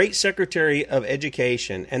a great Secretary of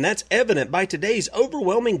Education, and that's evident by today's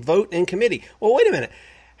overwhelming vote in committee. Well, wait a minute.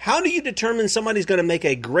 How do you determine somebody's going to make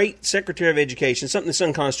a great Secretary of Education, something that's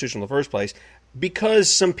unconstitutional in the first place,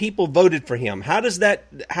 because some people voted for him? How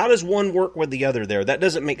does one work with the other there? That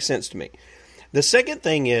doesn't make sense to me. The second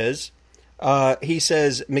thing is, he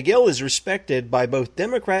says, Miguel is respected by both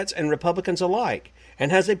Democrats and Republicans alike,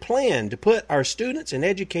 and has a plan to put our students and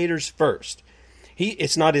educators first.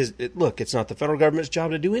 It's not the federal government's job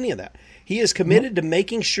to do any of that. He is committed to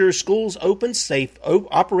making sure schools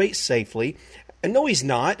operate safely. And no, he's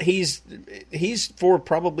not. He's for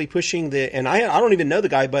probably pushing and I don't even know the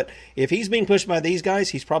guy, but if he's being pushed by these guys,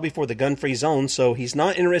 he's probably for the gun-free zone. So he's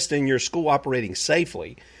not interested in your school operating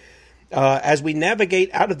safely. As we navigate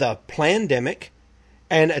out of the pandemic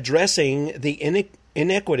and addressing the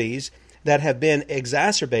inequities that have been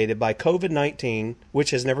exacerbated by COVID-19,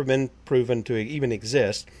 which has never been proven to even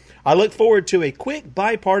exist, I look forward to a quick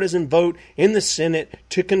bipartisan vote in the Senate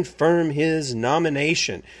to confirm his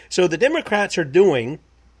nomination. So the Democrats are doing,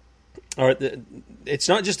 it's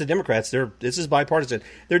not just the Democrats, this is bipartisan.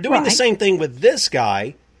 They're doing the same thing with this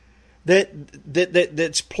guy that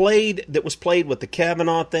was played with the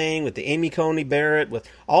Kavanaugh thing, with the Amy Coney Barrett, with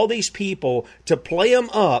all these people to play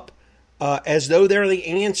them up as though they're the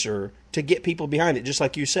answer to get people behind it, just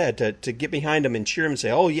like you said, to get behind them and cheer them and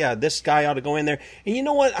say, oh, yeah, this guy ought to go in there. And you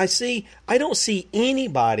know what I see? I don't see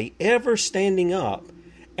anybody ever standing up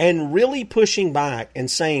and really pushing back and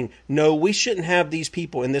saying, no, we shouldn't have these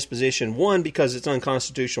people in this position. One, because it's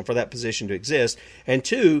unconstitutional for that position to exist. And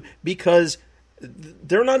two, because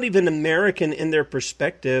they're not even American in their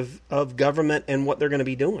perspective of government and what they're going to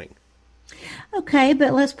be doing. Okay,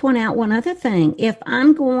 but let's point out one other thing. If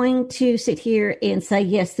I'm going to sit here and say,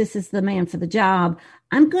 yes, this is the man for the job,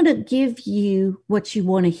 I'm going to give you what you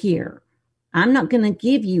want to hear. I'm not going to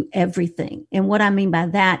give you everything. And what I mean by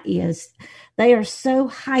that is they are so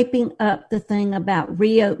hyping up the thing about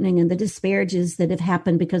reopening and the disparages that have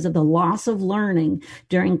happened because of the loss of learning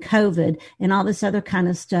during COVID and all this other kind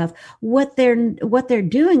of stuff. What they're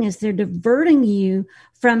doing is they're diverting you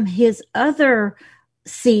from his other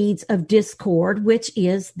seeds of discord, which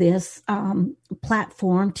is this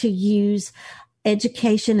platform to use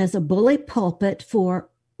education as a bully pulpit for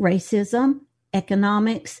racism,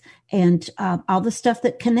 economics, and all the stuff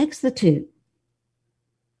that connects the two.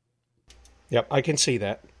 Yep, I can see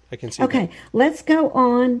that. Okay, let's go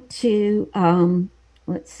on to,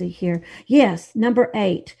 let's see here. Yes, number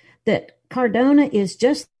 8, that Cardona is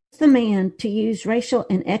just the man to use racial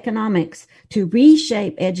and economics to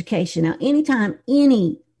reshape education. Now, anytime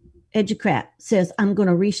any educrat says, I'm going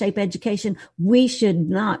to reshape education, we should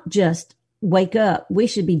not just wake up. We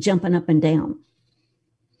should be jumping up and down.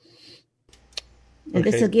 And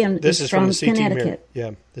okay. This is from the CT Connecticut.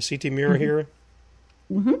 Mirror. Yeah, the CT Mirror here.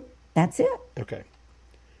 Mm-hmm. That's it. Okay.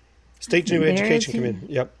 State New Education Committee.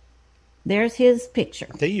 Yep. There's his picture.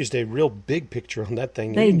 They used a real big picture on that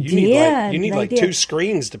thing. You need like 2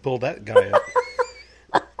 screens to pull that guy up.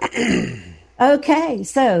 Okay,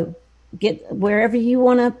 so get wherever you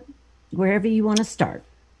want to start.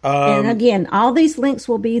 And again, all these links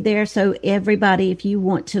will be there, so everybody, if you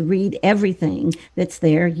want to read everything that's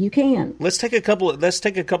there, you can. Let's take a couple of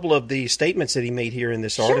the statements that he made here in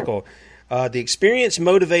this article. The experience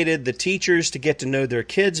motivated the teachers to get to know their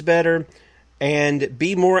kids better and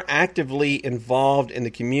be more actively involved in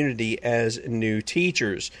the community as new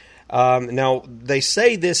teachers. Now, they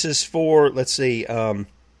say this is for, let's see,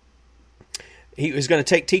 he was going to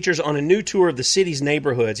take teachers on a new tour of the city's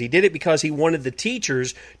neighborhoods. He did it because he wanted the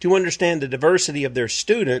teachers to understand the diversity of their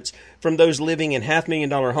students, from those living in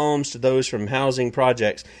 $500,000 homes to those from housing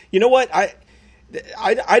projects. You know what?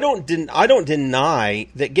 I don't deny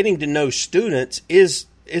that getting to know students is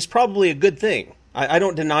probably a good thing. I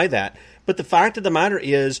don't deny that. But the fact of the matter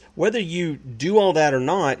is, whether you do all that or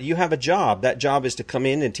not, you have a job. That job is to come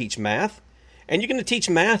in and teach math. And you're going to teach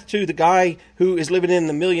math to the guy who is living in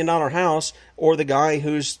the $1 million house, or the guy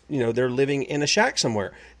who's, they're living in a shack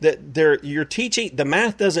somewhere. You're teaching, the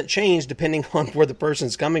math doesn't change depending on where the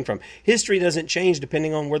person's coming from. History doesn't change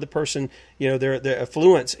depending on where the person, their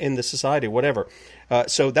affluence in the society, whatever.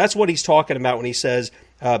 So that's what he's talking about when he says,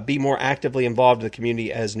 be more actively involved in the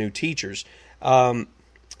community as new teachers.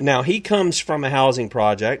 Now, he comes from a housing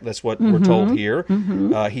project. That's what we're told here.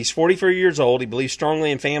 He's 44 years old. He believes strongly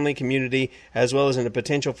in family, community, as well as in the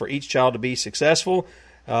potential for each child to be successful.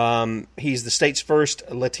 He's the state's first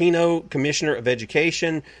Latino commissioner of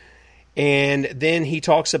education. And then he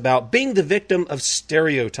talks about being the victim of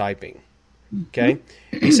stereotyping. Okay?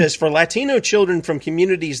 He says, for Latino children from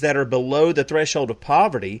communities that are below the threshold of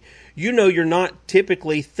poverty, you're not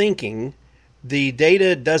typically thinking. The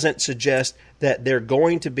data doesn't suggest that they're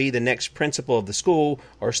going to be the next principal of the school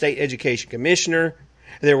or state education commissioner.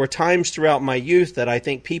 There were times throughout my youth that I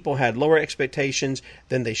think people had lower expectations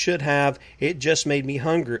than they should have. It just made me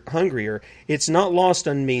hungrier. It's not lost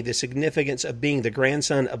on me the significance of being the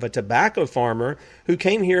grandson of a tobacco farmer who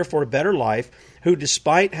came here for a better life, who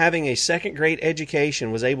despite having a second-grade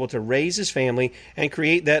education was able to raise his family and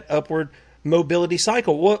create that upward mobility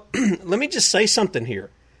cycle. Well, let me just say something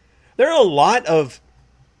here. There are a lot of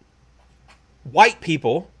white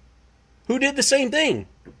people who did the same thing.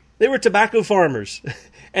 They were tobacco farmers,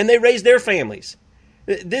 and they raised their families.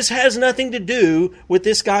 This has nothing to do with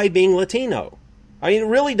this guy being Latino. I mean, it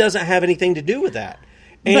really doesn't have anything to do with that.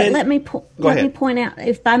 And but let me point out,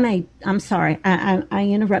 if I may, I'm sorry, I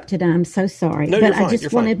interrupted. I'm so sorry. No, but you're fine, I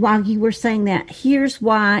just wanted, while you were saying that, here's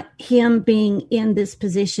why him being in this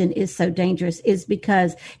position is so dangerous, is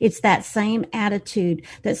because it's that same attitude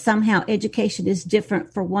that somehow education is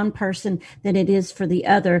different for one person than it is for the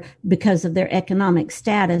other because of their economic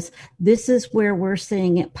status. This is where we're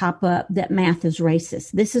seeing it pop up, that math is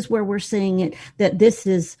racist. This is where we're seeing it, that this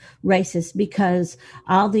is racist, because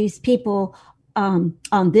all these people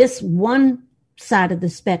on this one side of the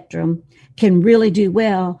spectrum can really do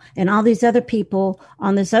well, and all these other people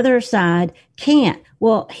on this other side can't.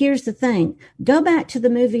 Well, here's the thing. Go back to the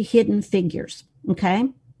movie Hidden Figures, okay?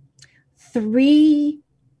 3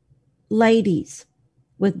 ladies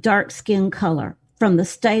with dark skin color, from the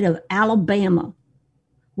state of Alabama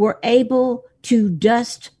were able to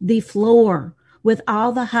dust the floor with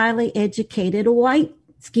all the highly educated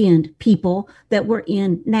white-skinned people that were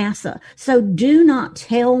in NASA. So do not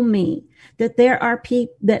tell me that there are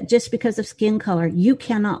people that just because of skin color, you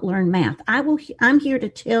cannot learn math. I'm here to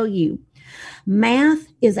tell you, math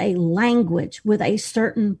is a language with a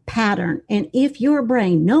certain pattern. And if your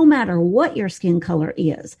brain, no matter what your skin color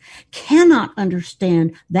is, cannot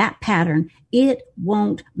understand that pattern, it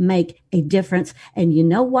won't make a difference. And you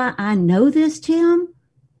know why I know this, Tim?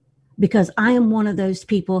 Because I am one of those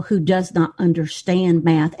people who does not understand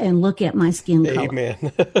math and look at my skin color.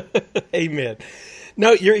 Amen. Amen.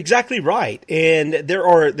 No, you're exactly right. And there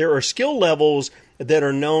are skill levels that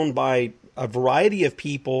are known by a variety of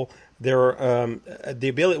people. There are the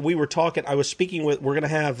ability. We're going to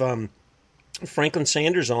have Franklin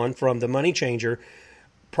Sanders on from The Money Changer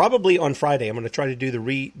probably on Friday. I'm going to try to do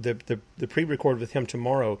the pre-record with him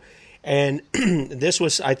tomorrow. And this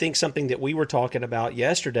was, I think, something that we were talking about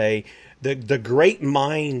yesterday. The great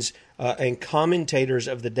minds and commentators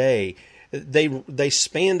of the day, they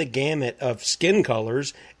span the gamut of skin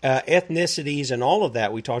colors, ethnicities, and all of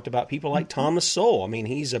that. We talked about people like Thomas Sowell. I mean,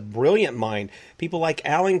 he's a brilliant mind. People like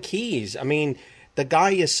Alan Keyes. I mean, the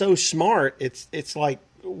guy is so smart. It's like,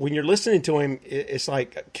 when you're listening to him, it's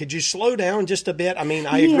like, could you slow down just a bit? I mean,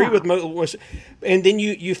 I agree with most, and then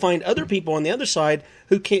you find other people on the other side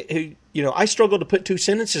who can't. I struggle to put two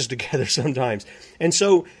sentences together sometimes, and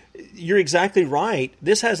so you're exactly right.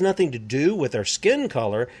 This has nothing to do with our skin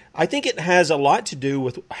color. I think it has a lot to do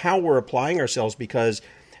with how we're applying ourselves, because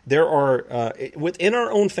there are within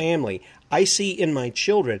our own family. I see in my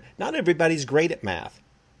children, not everybody's great at math.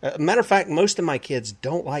 Matter of fact, most of my kids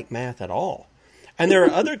don't like math at all. And there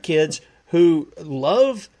are other kids who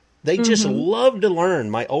just love to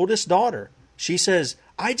learn. My oldest daughter, she says,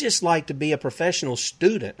 I just like to be a professional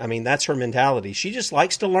student. I mean, that's her mentality. She just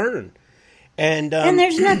likes to learn. And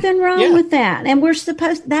there's nothing wrong with that. And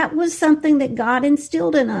that was something that God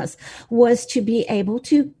instilled in us, was to be able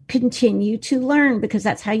to continue to learn, because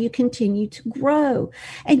that's how you continue to grow.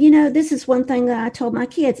 And, this is one thing that I told my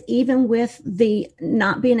kids, even with the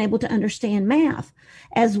not being able to understand math,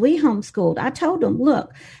 as we homeschooled, I told them,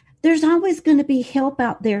 look, there's always going to be help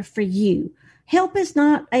out there for you. Help is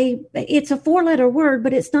it's a 4-letter word,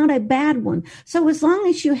 but it's not a bad one. So as long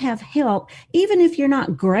as you have help, even if you're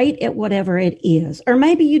not great at whatever it is, or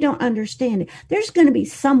maybe you don't understand it, there's going to be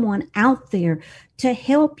someone out there to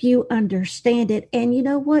help you understand it. And you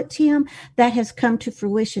know what, Tim? That has come to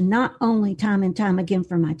fruition not only time and time again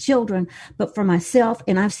for my children, but for myself.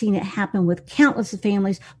 And I've seen it happen with countless of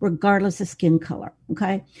families, regardless of skin color.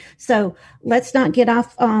 Okay. So let's not get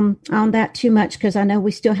off on that too much, because I know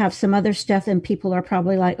we still have some other stuff and people are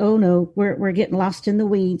probably like, oh no, we're getting lost in the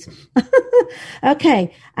weeds.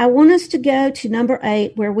 Okay. I want us to go to number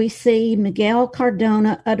 8, where we see Miguel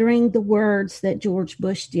Cardona uttering the words that George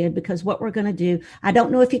Bush did, because what we're going to do, I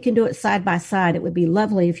don't know if you can do it side by side. It would be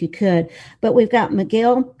lovely if you could, but we've got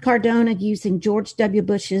Miguel Cardona using George W.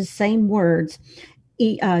 Bush's same words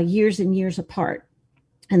years and years apart.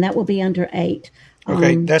 And that will be under 8.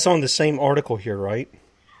 Okay, that's on the same article here, right?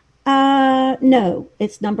 No,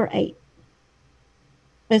 it's number 8.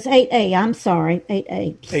 It's 8A. I'm sorry,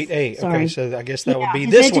 8A. 8A. Sorry. Okay, so I guess that would be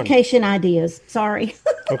this one. Education ideas. Sorry.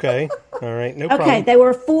 Okay. All right. No problem. Okay, they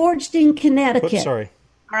were forged in Connecticut. Oops, sorry.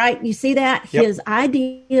 All right, you see that? Yep. His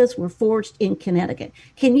ideas were forged in Connecticut.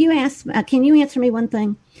 Can you answer me one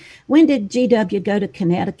thing? When did GW go to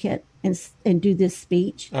Connecticut and do this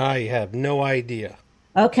speech? I have no idea.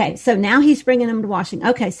 Okay, so now he's bringing them to Washington.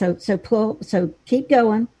 Okay, so keep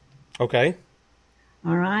going. Okay.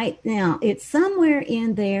 All right. Now, it's somewhere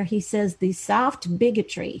in there. He says the soft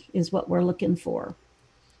bigotry is what we're looking for.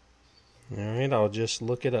 All right, I'll just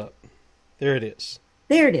look it up. There it is.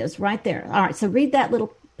 There it is, right there. All right, so read that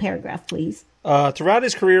little paragraph, please. Throughout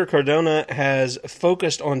his career, Cardona has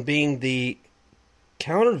focused on being the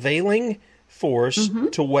countervailing force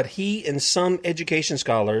to what he and some education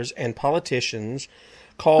scholars and politicians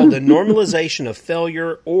call the normalization of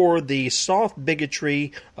failure, or the soft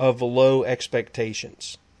bigotry of low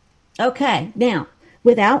expectations. Okay, now,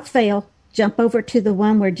 without fail, jump over to the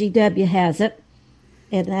one where GW has it.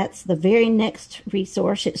 And that's the very next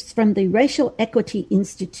resource. It's from the Racial Equity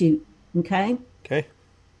Institute. Okay? Okay.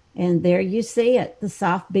 And there you see it. The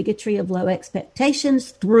soft bigotry of low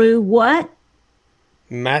expectations through what?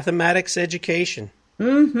 Mathematics education.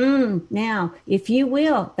 Now, if you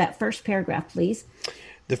will, that first paragraph, please.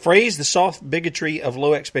 The phrase, the soft bigotry of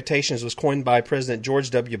low expectations, was coined by President George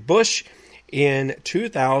W. Bush in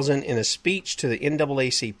 2000 in a speech to the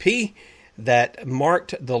NAACP. that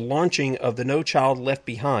marked the launching of the No Child Left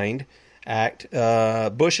Behind Act,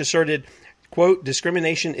 Bush asserted, quote,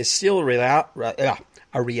 discrimination is still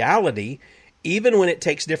a reality, even when it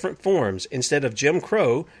takes different forms. Instead of Jim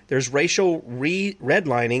Crow, there's racial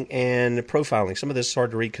redlining and profiling. Some of this is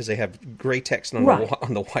hard to read because they have gray text on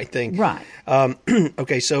the white thing. Right.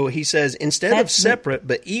 Okay, so he says, instead of separate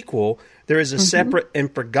but equal, there is a separate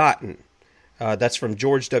and forgotten. That's from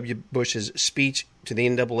George W. Bush's speech to the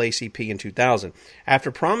NAACP in 2000.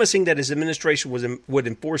 After promising that his administration would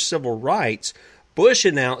enforce civil rights, Bush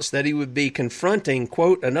announced that he would be confronting,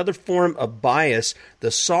 quote, another form of bias,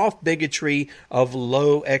 the soft bigotry of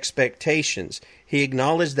low expectations. He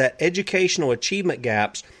acknowledged that educational achievement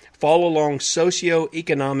gaps fall along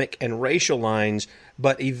socioeconomic and racial lines,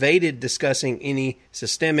 but evaded discussing any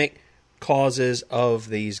systemic causes of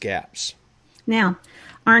these gaps. Now,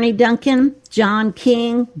 Arnie Duncan, John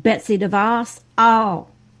King, Betsy DeVos,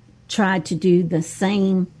 all tried to do the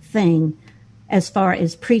same thing as far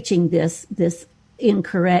as preaching this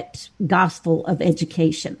incorrect gospel of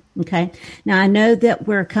education. Okay. Now, I know that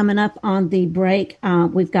we're coming up on the break.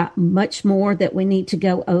 We've got much more that we need to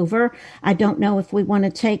go over. I don't know if we want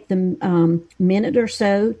to take the minute or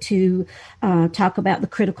so to talk about the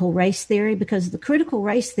critical race theory, because the critical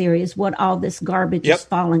race theory is what all this garbage is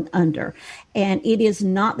falling under. And it is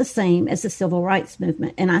not the same as the civil rights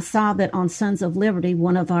movement. And I saw that on Sons of Liberty,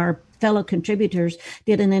 one of our fellow contributors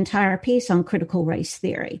did an entire piece on critical race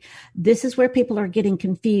theory. This is where people are getting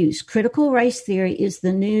confused. Critical race theory is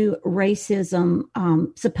the new racism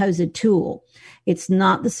supposed tool. It's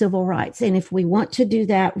not the civil rights. And if we want to do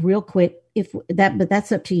that real quick, but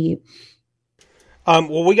that's up to you.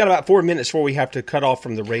 Well, we got about 4 minutes before we have to cut off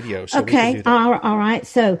from the radio. So okay. We can do that. All right.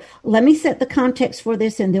 So let me set the context for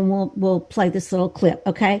this, and then we'll play this little clip.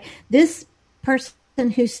 Okay. This person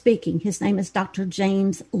who's speaking, his name is Dr.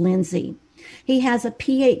 James Lindsay. He has a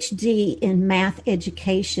PhD in math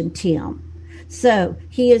education, Tim. So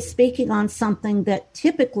he is speaking on something that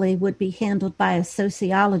typically would be handled by a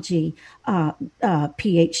sociology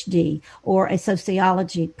PhD or a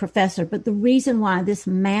sociology professor. But the reason why this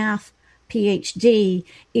math PhD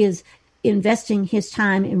is investing his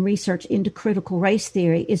time in research into critical race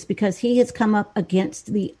theory is because he has come up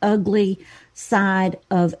against the ugly side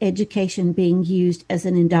of education being used as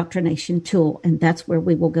an indoctrination tool. And that's where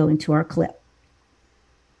we will go into our clip.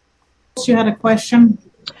 You had a question?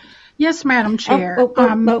 Yes, Madam Chair.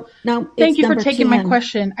 No, thank you for taking my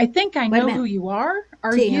question. I think I know who you are.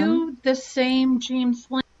 Are you the same James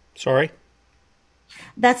Lynn? Sorry?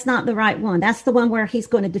 That's not the right one. That's the one where he's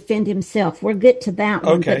going to defend himself. We'll get to that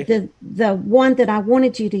one. Okay. But the one that I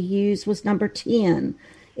wanted you to use was number 10.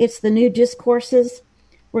 It's the new discourses.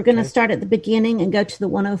 We're going to start at the beginning and go to the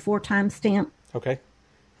 104 timestamp. Okay.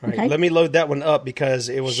 All right. Okay. Let me load that one up because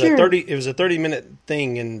it was a 30-minute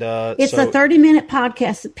thing, and it's a 30-minute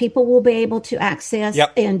podcast that people will be able to access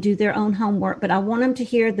and do their own homework. But I want them to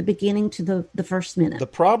hear the beginning to the first minute. The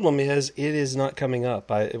problem is it is not coming up.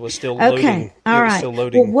 It was still loading. Okay, all right. Well,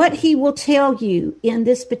 what he will tell you in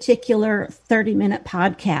this particular 30-minute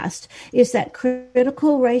podcast is that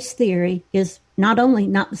critical race theory is not only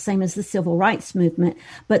not the same as the civil rights movement,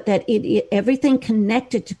 but that everything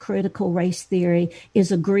connected to critical race theory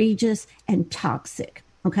is egregious and toxic.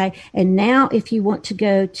 Okay. And now if you want to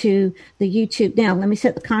go to the YouTube, now let me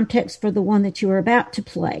set the context for the one that you are about to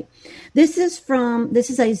play. This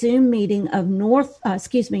is a Zoom meeting of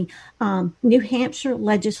New Hampshire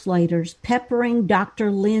legislators peppering Dr.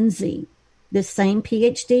 Lindsay, this same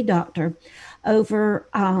PhD doctor, over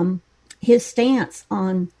his stance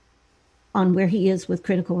on where he is with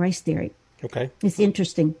critical race theory. Okay. It's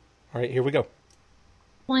interesting. All right, here we go.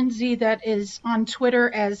 Lindsay, that is on Twitter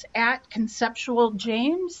as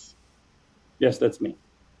 @ConceptualJames? Yes, that's me.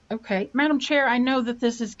 Okay. Madam Chair, I know that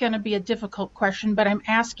this is going to be a difficult question, but I'm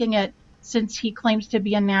asking it since he claims to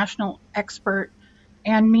be a national expert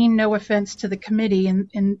and mean no offense to the committee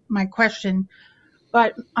in my question.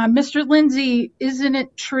 But Mr. Lindsay, isn't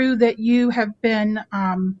it true that you have been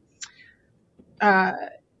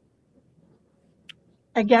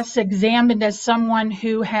examined as someone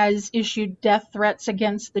who has issued death threats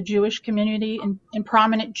against the Jewish community and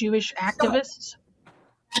prominent Jewish activists?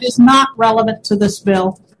 That is not relevant to this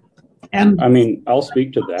bill. And I mean, I'll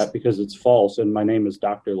speak to that because it's false, and my name is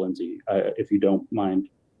Dr. Lindsay, if you don't mind.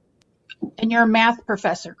 And you're a math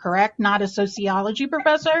professor, correct? Not a sociology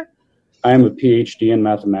professor? I am a PhD in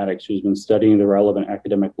mathematics who's been studying the relevant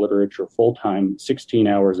academic literature full-time, 16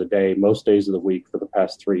 hours a day, most days of the week for the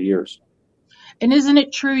past 3 years. And isn't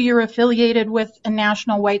it true you're affiliated with a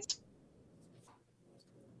national white?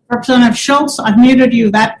 Representative Schultz, I've muted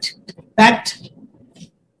you. That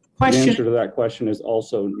The answer to that question is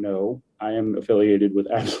also no. I am affiliated with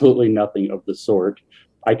absolutely nothing of the sort.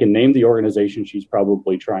 I can name the organization she's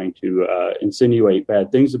probably trying to insinuate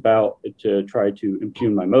bad things about to try to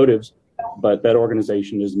impugn my motives, but that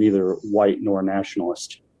organization is neither white nor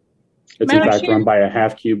nationalist. It's in fact run by a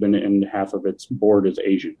half Cuban and half of its board is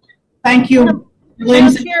Asian. Thank you.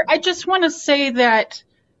 Madam Chair, I just want to say that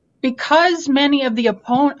because many of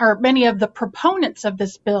the proponents of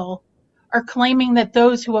this bill are claiming that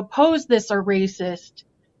those who oppose this are racist,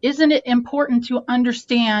 isn't it important to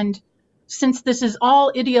understand, since this is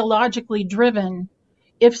all ideologically driven,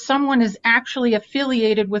 if someone is actually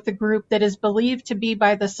affiliated with a group that is believed to be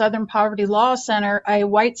by the Southern Poverty Law Center a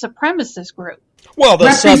white supremacist group? Well,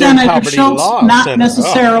 the Southern Poverty Law not Center.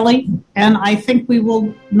 necessarily, and I think we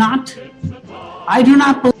will not. I do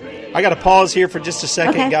not believe. I got to pause here for just a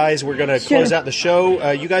second, guys. We're going to close out the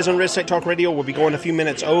show. You guys on Red State Talk Radio will be going a few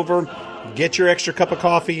minutes over. Get your extra cup of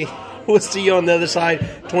coffee. We'll see you on the other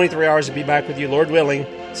side. 23 hours to be back with you, Lord willing.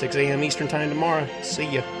 6 a.m. Eastern Time tomorrow. See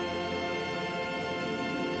you.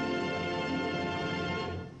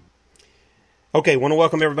 Okay, want to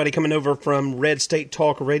welcome everybody coming over from Red State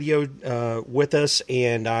Talk Radio with us,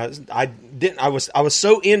 and I was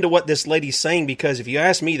so into what this lady's saying, because if you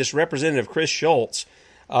ask me, this Representative Chris Schultz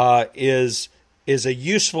is a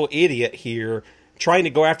useful idiot here, trying to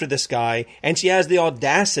go after this guy, and she has the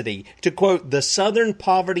audacity to quote the Southern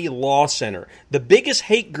Poverty Law Center, the biggest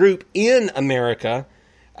hate group in America,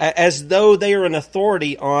 as though they are an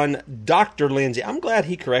authority on Dr. Lindsay. I'm glad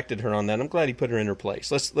he corrected her on that. I'm glad he put her in her place.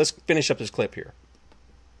 Let's finish up this clip here.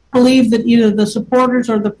 I believe that either the supporters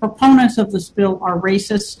or the proponents of this bill are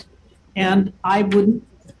racist, and I would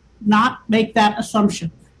not make that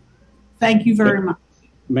assumption. Thank you very much.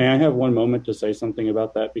 May I have one moment to say something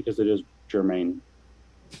about that, because it is germane?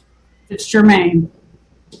 It's germane.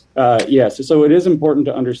 Yes. So it is important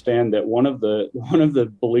to understand that one of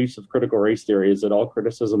the beliefs of critical race theory is that all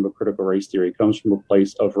criticism of critical race theory comes from a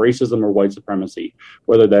place of racism or white supremacy,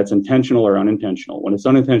 whether that's intentional or unintentional. When it's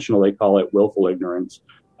unintentional, they call it willful ignorance.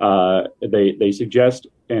 They suggest,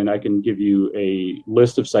 and I can give you a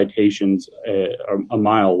list of citations a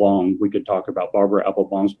mile long. We could talk about Barbara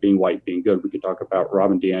Applebaum's being white, being good. We could talk about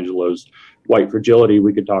Robin DiAngelo's white fragility.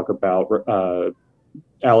 We could talk about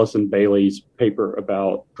Allison Bailey's paper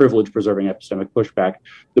about privilege preserving epistemic pushback.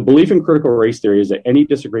 The belief in critical race theory is that any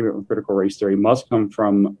disagreement with critical race theory must come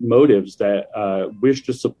from motives that wish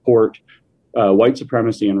to support white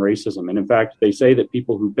supremacy and racism. And in fact, they say that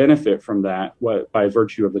people who benefit from that by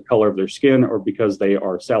virtue of the color of their skin, or because they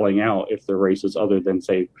are selling out if their race is other than,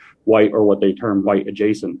 say, white or what they term white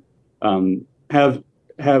adjacent, have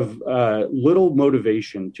little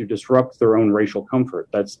motivation to disrupt their own racial comfort.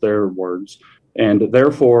 That's their words. And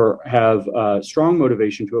therefore have strong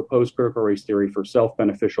motivation to oppose critical race theory for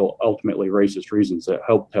self-beneficial, ultimately racist reasons that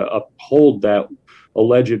help to uphold that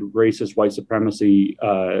alleged racist white supremacy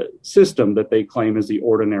system that they claim is the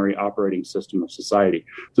ordinary operating system of society.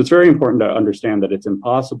 So it's very important to understand that it's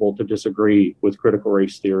impossible to disagree with critical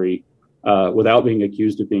race theory without being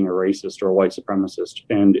accused of being a racist or a white supremacist.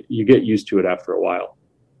 And you get used to it after a while.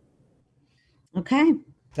 Okay.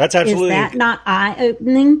 That's absolutely. Is that not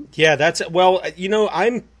eye-opening? Yeah, that's, well, you know,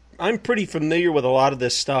 I'm pretty familiar with a lot of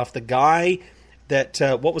this stuff. The guy that,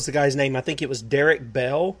 what was the guy's name? I think it was Derek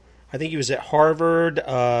Bell. I think he was at Harvard.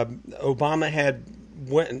 Obama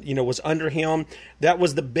was under him. That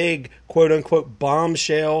was the big quote unquote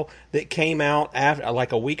bombshell that came out after,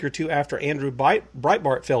 like a week or two after Andrew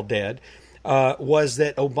Breitbart fell dead. Was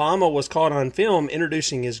that Obama was caught on film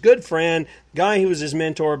introducing his good friend, guy who was his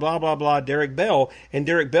mentor, blah, blah, blah, Derek Bell. And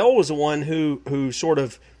Derek Bell was the one who sort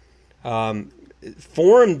of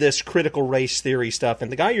formed this critical race theory stuff.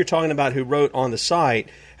 And the guy you're talking about who wrote on the site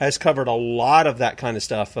has covered a lot of that kind of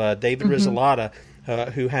stuff. David Rizzolatti,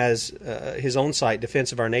 who has his own site,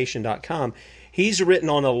 defenseofournation.com. He's written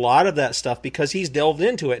on a lot of that stuff because he's delved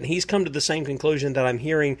into it. And he's come to the same conclusion that I'm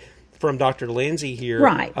hearing from Dr. Lindsay here,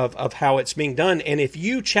 right, of how it's being done. And if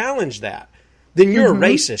you challenge that, then you're a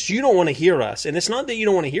racist. You don't want to hear us. And it's not that you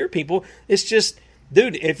don't want to hear people. It's just,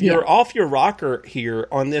 dude, if you're off your rocker here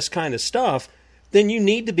on this kind of stuff, then you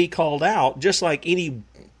need to be called out, just like any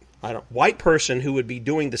white person who would be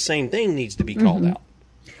doing the same thing needs to be called out.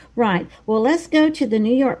 Right. Well, let's go to the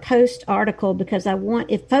New York Post article, because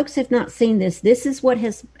if folks have not seen this is what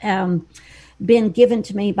has been given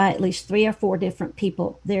to me by at least 3 or 4 different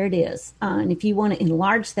people. There it is. And if you want to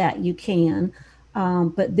enlarge that, you can.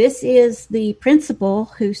 But this is the principal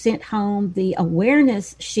who sent home the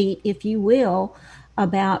awareness sheet, if you will,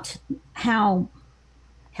 about how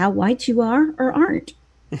white you are or aren't.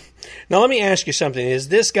 Now, let me ask you something. Is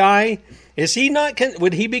this guy, is he not,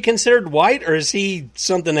 would he be considered white, or is he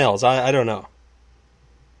something else? I don't know.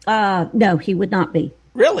 No, he would not be.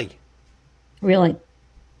 Really? Really.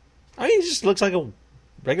 I mean, he just looks like a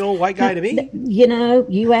regular old white guy to me. You know,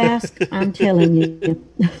 you ask, I'm telling you.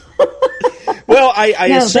 Well, I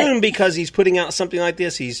assume because he's putting out something like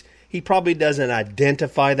this, he probably doesn't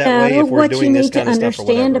identify that way if we're doing this kind of stuff or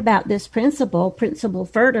whatever. What you need to understand about this Principal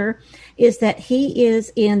Furter, is that he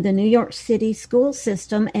is in the New York City school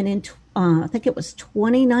system, and in I think it was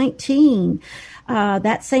 2019,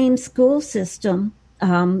 that same school system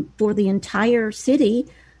for the entire city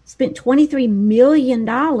spent $23 million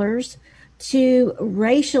to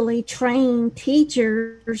racially train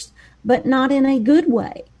teachers, but not in a good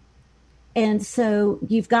way. And so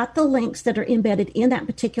you've got the links that are embedded in that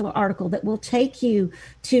particular article that will take you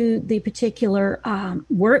to the particular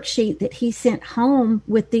worksheet that he sent home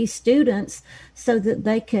with these students so that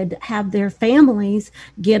they could have their families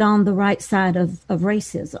get on the right side of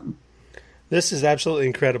racism. This is absolutely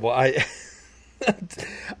incredible.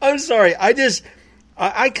 I'm sorry.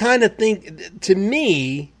 I kind of think, to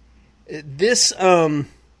me, this is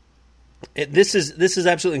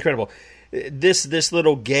absolutely incredible. This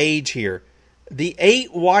little gauge here, the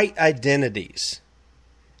 8 white identities: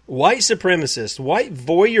 white supremacist, white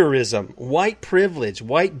voyeurism, white privilege,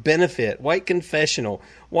 white benefit, white confessional,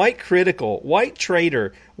 white critical, white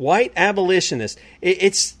traitor, white abolitionist.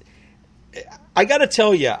 I got to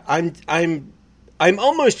tell you, I'm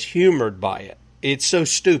almost humored by it. It's so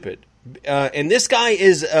stupid. And this guy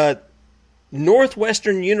is a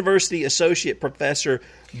Northwestern University associate professor.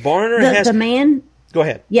 Barner the man. Go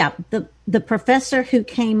ahead. Yeah, the professor who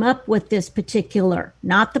came up with this particular,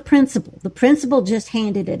 not the principal. The principal just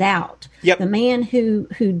handed it out. Yep. The man who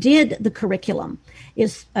did the curriculum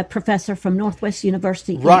is a professor from Northwest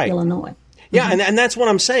University in Illinois. Yeah, and that's what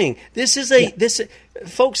I'm saying. This is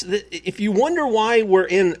folks. If you wonder why we're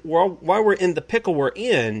in the pickle we're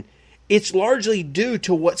in, it's largely due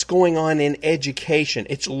to what's going on in education.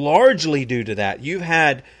 It's largely due to that. You've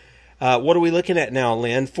had what are we looking at now,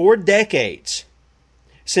 Lynn? 4 decades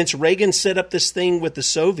since Reagan set up this thing with the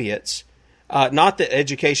Soviets. Not that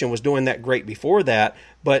education was doing that great before that,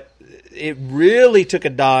 but it really took a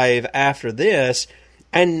dive after this.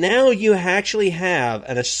 And now you actually have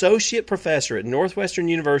an associate professor at Northwestern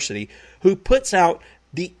University who puts out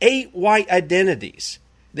the 8 white identities.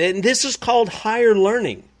 Then this is called higher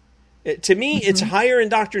learning. To me, it's higher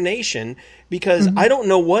indoctrination, because I don't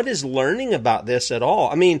know what is learning about this at all.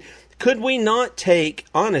 I mean, could we not take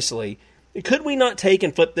and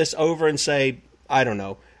flip this over and say, I don't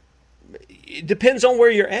know, it depends on where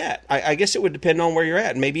you're at. I guess it would depend on where you're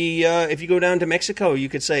at. Maybe if you go down to Mexico, you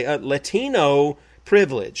could say Latino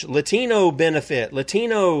privilege, Latino benefit,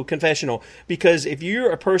 Latino confessional. Because if you're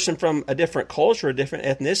a person from a different culture, a different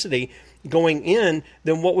ethnicity going in,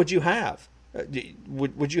 then what would you have?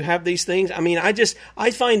 Would you have these things? I mean,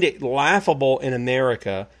 I find it laughable in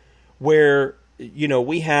America, where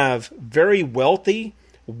we have very wealthy,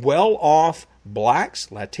 well-off blacks,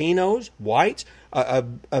 Latinos, whites,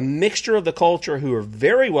 a mixture of the culture who are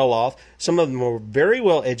very well off. Some of them are very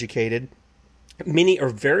well educated. Many are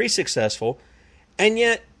very successful. And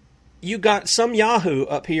yet you got some yahoo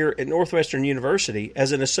up here at Northwestern University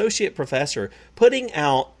as an associate professor putting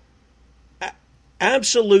out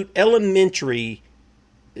absolute elementary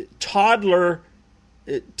toddler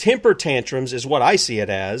temper tantrums, is what I see it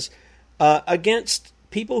as, against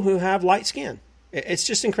people who have light skin. It's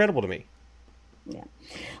just incredible to me. Yeah.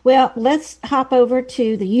 Well, let's hop over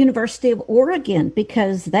to the University of Oregon,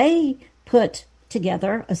 because they put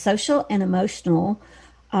together a social and emotional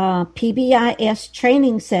PBIS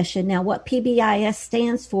training session. Now, what PBIS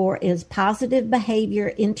stands for is Positive Behavior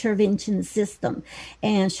Intervention System.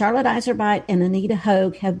 And Charlotte Iserbyt and Anita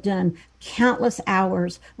Hogue have done countless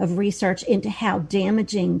hours of research into how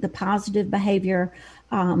damaging the positive behavior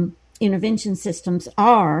intervention systems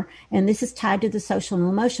are. And this is tied to the social and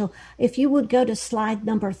emotional. If you would go to slide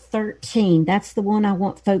number 13, that's the one I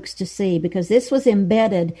want folks to see, because this was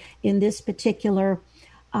embedded in this particular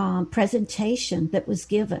presentation that was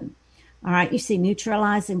given. All right, you see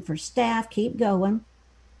neutralizing for staff. Keep going.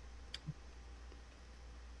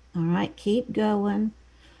 All right, keep going.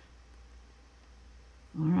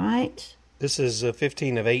 All right. This is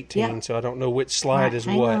 15 of 18, yep. So I don't know which slide is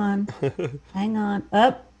hang what. Hang on.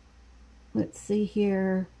 Up. Let's see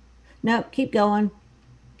here. Nope, keep going.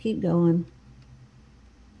 Keep going.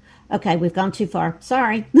 Okay, we've gone too far.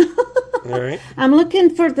 Sorry. All right. I'm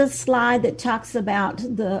looking for the slide that talks about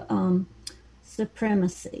the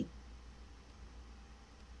supremacy.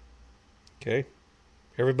 Okay.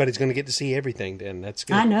 Everybody's going to get to see everything then. That's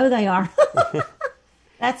good. I know they are.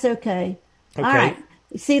 That's okay. All right.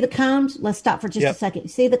 You see the cones? Let's stop for just a second. You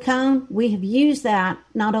see the cone? We have used that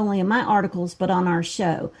not only in my articles, but on our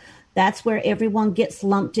show. That's where everyone gets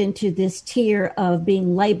lumped into this tier of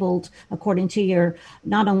being labeled according to your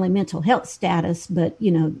not only mental health status, but,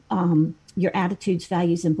 your attitudes,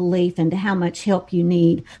 values, and belief, and how much help you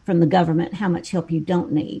need from the government, how much help you don't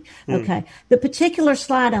need. Okay. The particular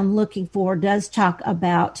slide I'm looking for does talk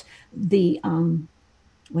about the,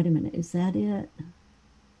 wait a minute, is that it?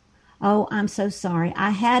 Oh, I'm so sorry.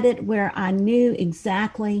 I had it where I knew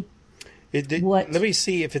exactly what. Let me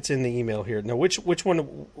see if it's in the email here. Now, which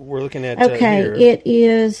one we're looking at? Okay, here? It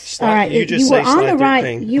is. All right, you were on the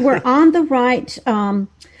right. You were on the right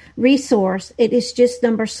resource. It is just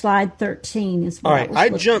number slide 13. Is all right. I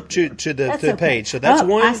jumped to the page, so that's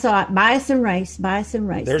one. I saw it. Bias and race.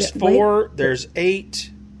 There's 4. There's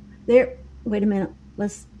 8. There. Wait a minute.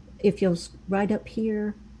 If you'll right up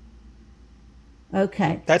here.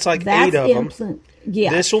 Okay. That's 8 of them.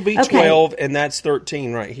 Yeah. This will be 12, and that's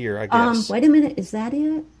 13 right here, I guess. Wait a minute. Is that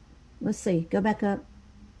it? Let's see. Go back up.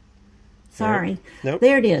 Sorry. Nope.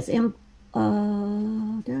 There it is.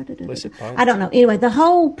 I don't know. Anyway, the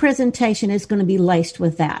whole presentation is going to be laced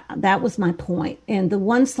with that. That was my point. And the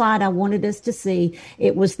one slide I wanted us to see,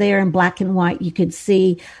 it was there in black and white. You could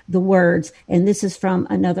see the words. And this is from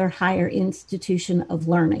another higher institution of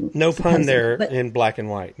learning. No pun there in black and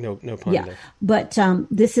white. No pun there. But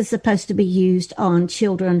this is supposed to be used on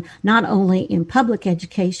children, not only in public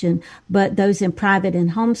education, but those in private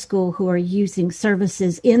and homeschool who are using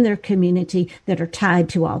services in their community that are tied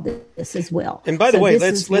to all this as well. And by the way,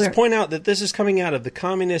 let's point out that this is coming out of the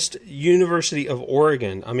Communist University of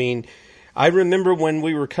Oregon. I mean, I remember when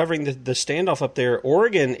we were covering the standoff up there,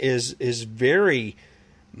 Oregon is very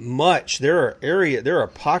much, there are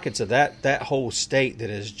pockets of that whole state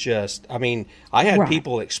that is just, I mean, I had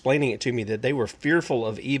people explaining it to me that they were fearful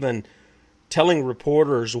of even telling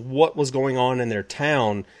reporters what was going on in their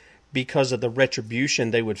town because of the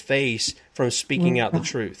retribution they would face from speaking out the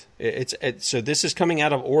truth. So this is coming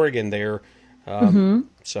out of Oregon there.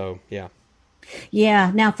 So, yeah.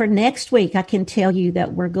 Yeah. Now, for next week, I can tell you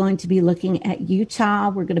that we're going to be looking at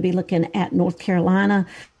Utah. We're going to be looking at North Carolina,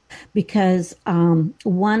 because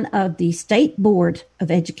one of the state board of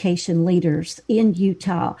education leaders in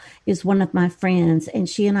Utah is one of my friends, and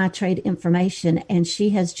she and I trade information, and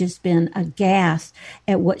she has just been aghast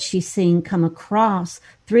at what she's seen come across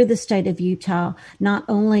through the state of Utah, not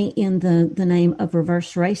only in the name of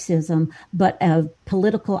reverse racism, but of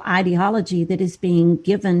political ideology that is being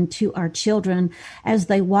given to our children as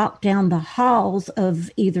they walk down the halls of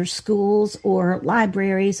either schools or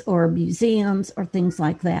libraries or museums or things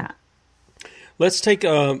like that. Let's take,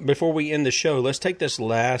 before we end the show, let's take this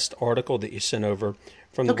last article that you sent over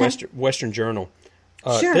from the Western Journal.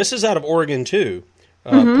 Sure. This is out of Oregon, too.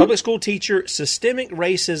 Public school teacher, systemic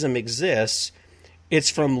racism exists. It's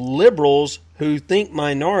from liberals who think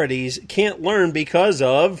minorities can't learn because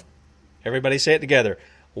of, everybody say it together,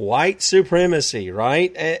 white supremacy,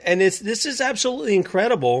 right? And this is absolutely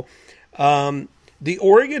incredible. The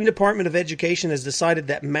Oregon Department of Education has decided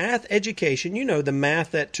that math education, the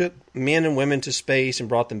math that took men and women to space and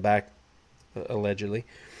brought them back, allegedly,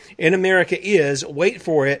 in America is, wait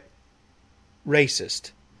for it,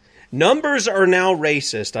 racist. Numbers are now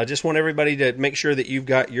racist. I just want everybody to make sure that you've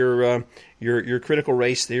got your critical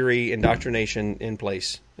race theory indoctrination in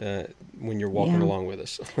place when you're walking along with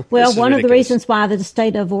us. Well, one of the reasons why the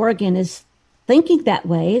state of Oregon is thinking that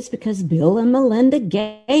way is because Bill and Melinda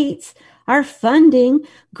Gates are funding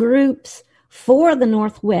groups for the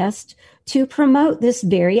Northwest to promote this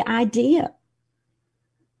very idea.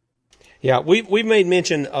 Yeah, we've made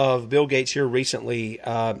mention of Bill Gates here recently.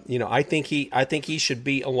 I think he should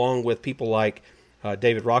be, along with people like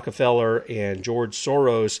David Rockefeller and George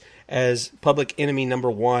Soros, as public enemy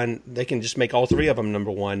number one. They can just make all three of them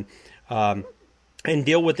number one, and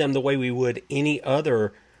deal with them the way we would any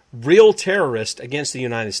other real terrorist against the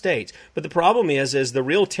United States. But the problem is the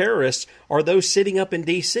real terrorists are those sitting up in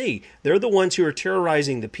D.C. They're the ones who are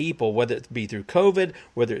terrorizing the people, whether it be through COVID,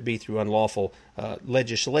 whether it be through unlawful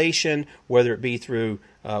legislation, whether it be through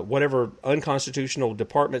whatever unconstitutional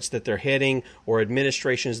departments that they're heading or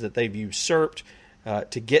administrations that they've usurped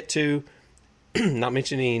to get to. Not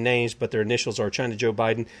mentioning any names, but their initials are China Joe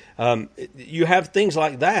Biden. You have things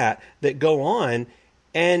like that go on.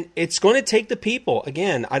 And it's going to take the people.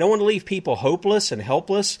 Again, I don't want to leave people hopeless and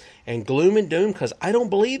helpless and gloom and doom, because I don't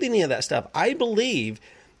believe any of that stuff. I believe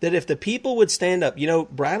that if the people would stand up,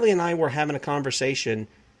 Bradley and I were having a conversation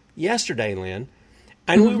yesterday, Lynn,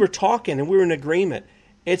 and we were talking and we were in agreement.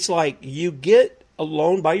 It's like you get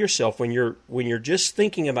alone by yourself, when you're just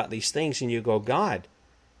thinking about these things and you go, God,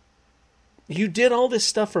 you did all this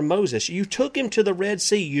stuff for Moses. You took him to the Red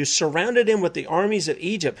Sea. You surrounded him with the armies of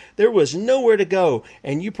Egypt. There was nowhere to go,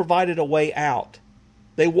 and you provided a way out.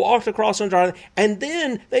 They walked across on dry land, and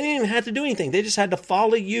then they didn't even have to do anything. They just had to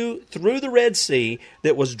follow you through the Red Sea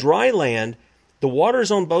that was dry land. The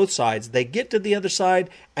water's on both sides. They get to the other side,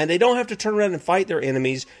 and they don't have to turn around and fight their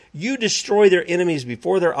enemies. You destroy their enemies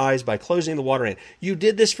before their eyes by closing the water in. You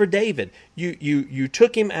did this for David. You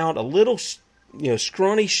took him out, a little,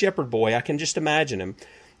 scrawny shepherd boy. I can just imagine him.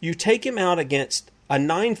 You take him out against a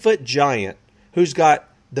 9-foot giant who's got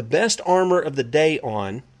the best armor of the day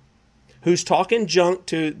on, who's talking junk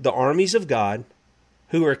to the armies of God,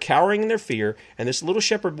 who are cowering in their fear, and this little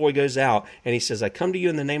shepherd boy goes out, and he says, I come to you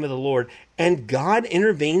in the name of the Lord, and God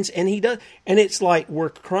intervenes, and he does. And it's like we're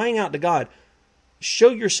crying out to God, show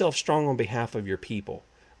yourself strong on behalf of your people.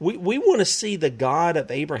 We want to see the God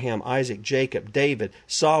of Abraham, Isaac, Jacob, David,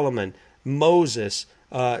 Solomon, Moses,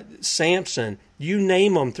 Samson, you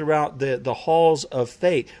name them throughout the halls of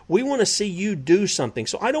faith. We want to see you do something.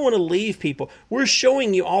 So I don't want to leave people. We're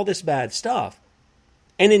showing you all this bad stuff.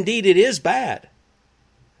 And indeed, it is bad.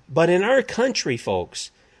 But in our country,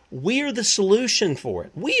 folks, we're the solution for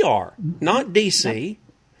it. We are, not DC,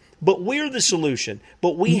 but we're the solution.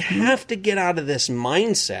 But we have to get out of this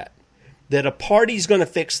mindset that a party's going to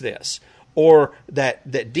fix this, or that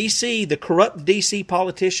DC, the corrupt DC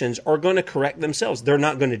politicians, are going to correct themselves. They're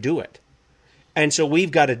not going to do it. And so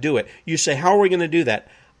we've got to do it. You say, how are we going to do that?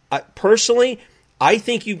 Personally, I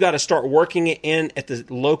think you've got to start working it in at the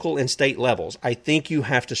local and state levels. I think you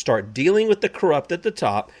have to start dealing with the corrupt at the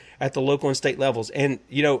top at the local and state levels. And,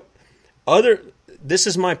 this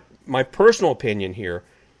is my personal opinion here.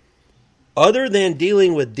 Other than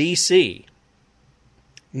dealing with DC,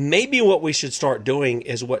 maybe what we should start doing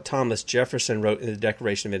is what Thomas Jefferson wrote in the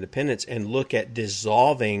Declaration of Independence, and look at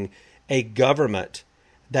dissolving a government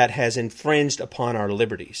that has infringed upon our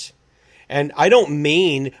liberties. And I don't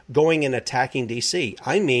mean going and attacking D.C.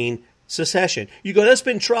 I mean secession. You go, that's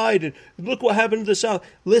been tried, and look what happened to the South.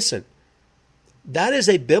 Listen, that is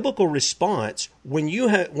a biblical response when you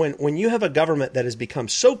have a government that has become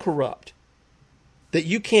so corrupt that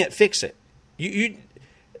you can't fix it.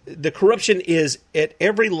 The corruption is at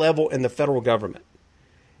every level in the federal government.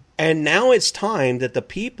 And now it's time that the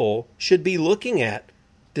people should be looking at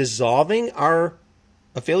dissolving our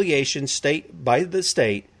affiliation state by the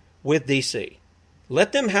state with D.C.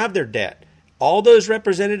 Let them have their debt. All those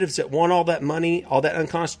representatives that want all that money, all that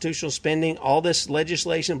unconstitutional spending, all this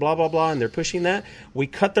legislation, blah, blah, blah, and they're pushing that, we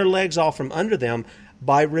cut their legs off from under them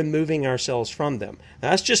by removing ourselves from them.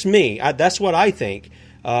 Now, that's just me. That's what I think.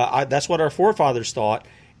 That's what our forefathers thought.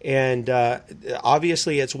 And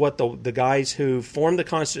obviously, it's what the guys who framed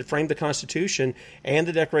the Constitution and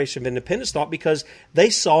the Declaration of Independence thought, because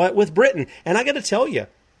they saw it with Britain. And I got to tell you,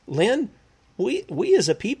 Lynn, we as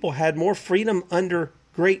a people had more freedom under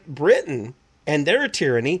Great Britain and their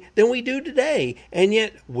tyranny than we do today. And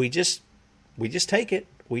yet we just take it.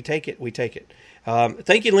 We take it.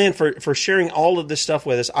 Thank you, Lynn, for sharing all of this stuff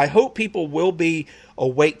with us. I hope people will be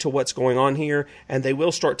awake to what's going on here, and they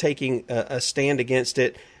will start taking a stand against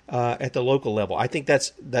it at the local level. I think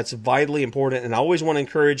that's vitally important, and I always want to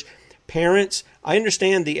encourage parents. I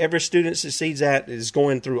understand the Every Student Succeeds Act is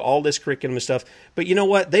going through all this curriculum and stuff, but you know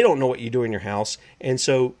what? They don't know what you do in your house, and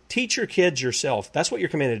so teach your kids yourself. That's what you're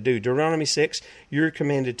commanded to do. Deuteronomy 6, you're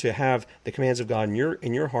commanded to have the commands of God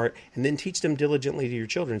in your heart, and then teach them diligently to your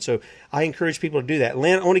children. So I encourage people to do that.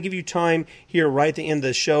 Lynn, I want to give you time here right at the end of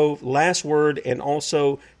the show, last word, and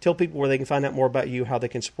also tell people where they can find out more about you, how they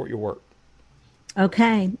can support your work.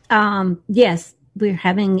 Okay. Yes, we're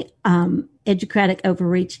having educratic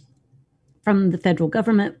overreach from the federal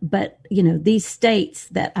government, but these states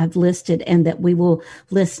that I've listed and that we will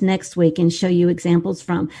list next week and show you examples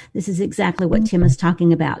from, this is exactly what Tim is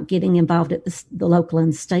talking about, getting involved at the local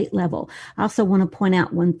and state level. I also want to point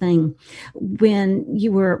out one thing. When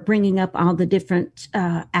you were bringing up all the different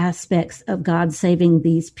aspects of God saving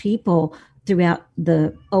these people throughout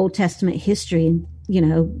the Old Testament history,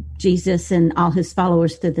 Jesus and all his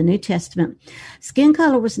followers through the New Testament, skin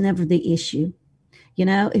color was never the issue.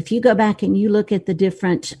 If you go back and you look at the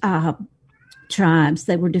different tribes,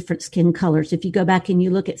 they were different skin colors. If you go back and you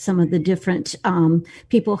look at some of the different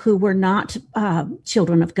people who were not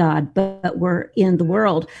children of God, but were in the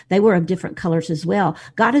world, they were of different colors as well.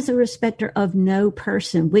 God is a respecter of no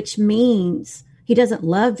person, which means it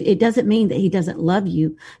doesn't mean that he doesn't love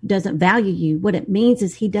you, doesn't value you. What it means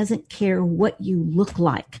is he doesn't care what you look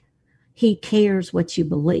like. He cares what you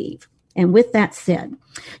believe. And with that said,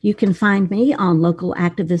 you can find me on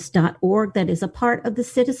localactivist.org. That is a part of the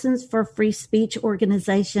Citizens for Free Speech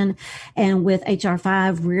organization. And with H.R.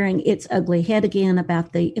 5 rearing its ugly head again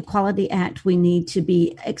about the Equality Act, we need to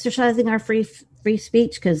be exercising our free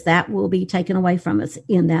speech, because that will be taken away from us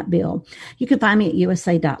in that bill. You can find me at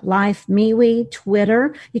USA.life, MeWe,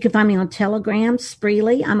 Twitter. You can find me on Telegram,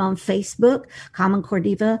 Spreely. I'm on Facebook, Common Core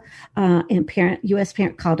Diva, and U.S.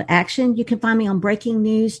 Parent Call to Action. You can find me on Breaking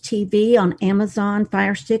News TV on Amazon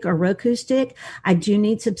Fire Stick or Roku Stick. I do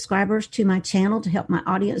need subscribers to my channel to help my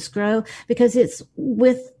audience grow, because it's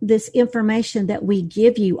with this information that we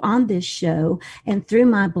give you on this show and through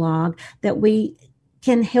my blog that we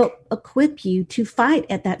can help equip you to fight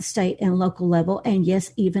at that state and local level, and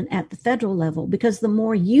yes, even at the federal level, because the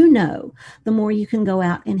more you know, the more you can go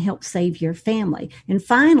out and help save your family. And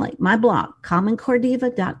finally, my blog,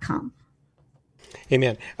 commoncorediva.com.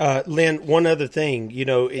 Amen. Lynn, one other thing,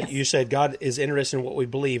 yes. You said God is interested in what we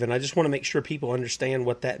believe, and I just want to make sure people understand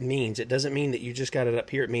what that means. It doesn't mean that you just got it up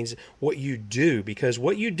here. It means what you do, because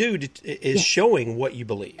what you do is yes. showing what you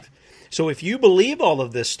believe. So if you believe all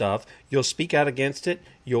of this stuff, you'll speak out against it,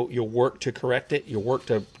 you'll work to correct it, you'll work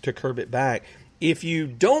to curb it back. If you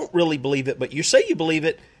don't really believe it, but you say you believe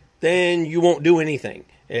it, then you won't do anything.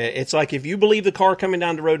 It's like if you believe the car coming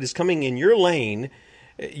down the road is coming in your lane,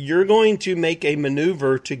 you're going to make a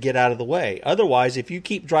maneuver to get out of the way. Otherwise, if you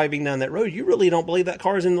keep driving down that road, you really don't believe that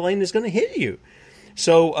car is in the lane that's going to hit you.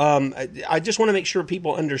 So I just want to make sure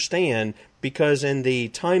people understand, because in the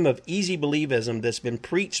time of easy believism that's been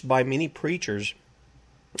preached by many preachers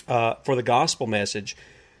for the gospel message,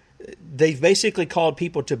 they've basically called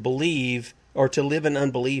people to believe or to live in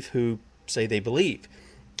unbelief who say they believe.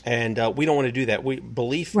 And we don't want to do that.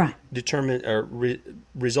 Belief right.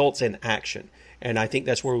 results in action. And I think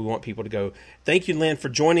that's where we want people to go. Thank you, Lynn, for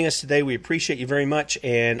joining us today. We appreciate you very much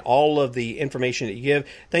and all of the information that you give.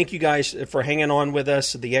 Thank you guys for hanging on with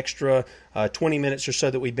us the extra 20 minutes or so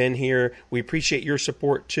that we've been here. We appreciate your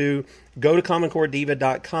support, too. Go to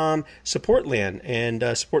commoncorediva.com, support Lynn,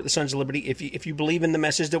 and support the Sons of Liberty if you believe in the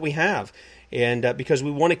message that we have. And because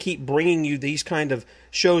we want to keep bringing you these kind of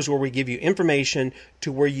shows where we give you information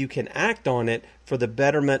to where you can act on it for the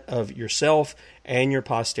betterment of yourself and your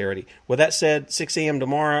posterity. With that said, 6 a.m.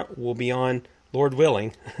 tomorrow, we'll be on, Lord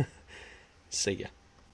willing. See ya.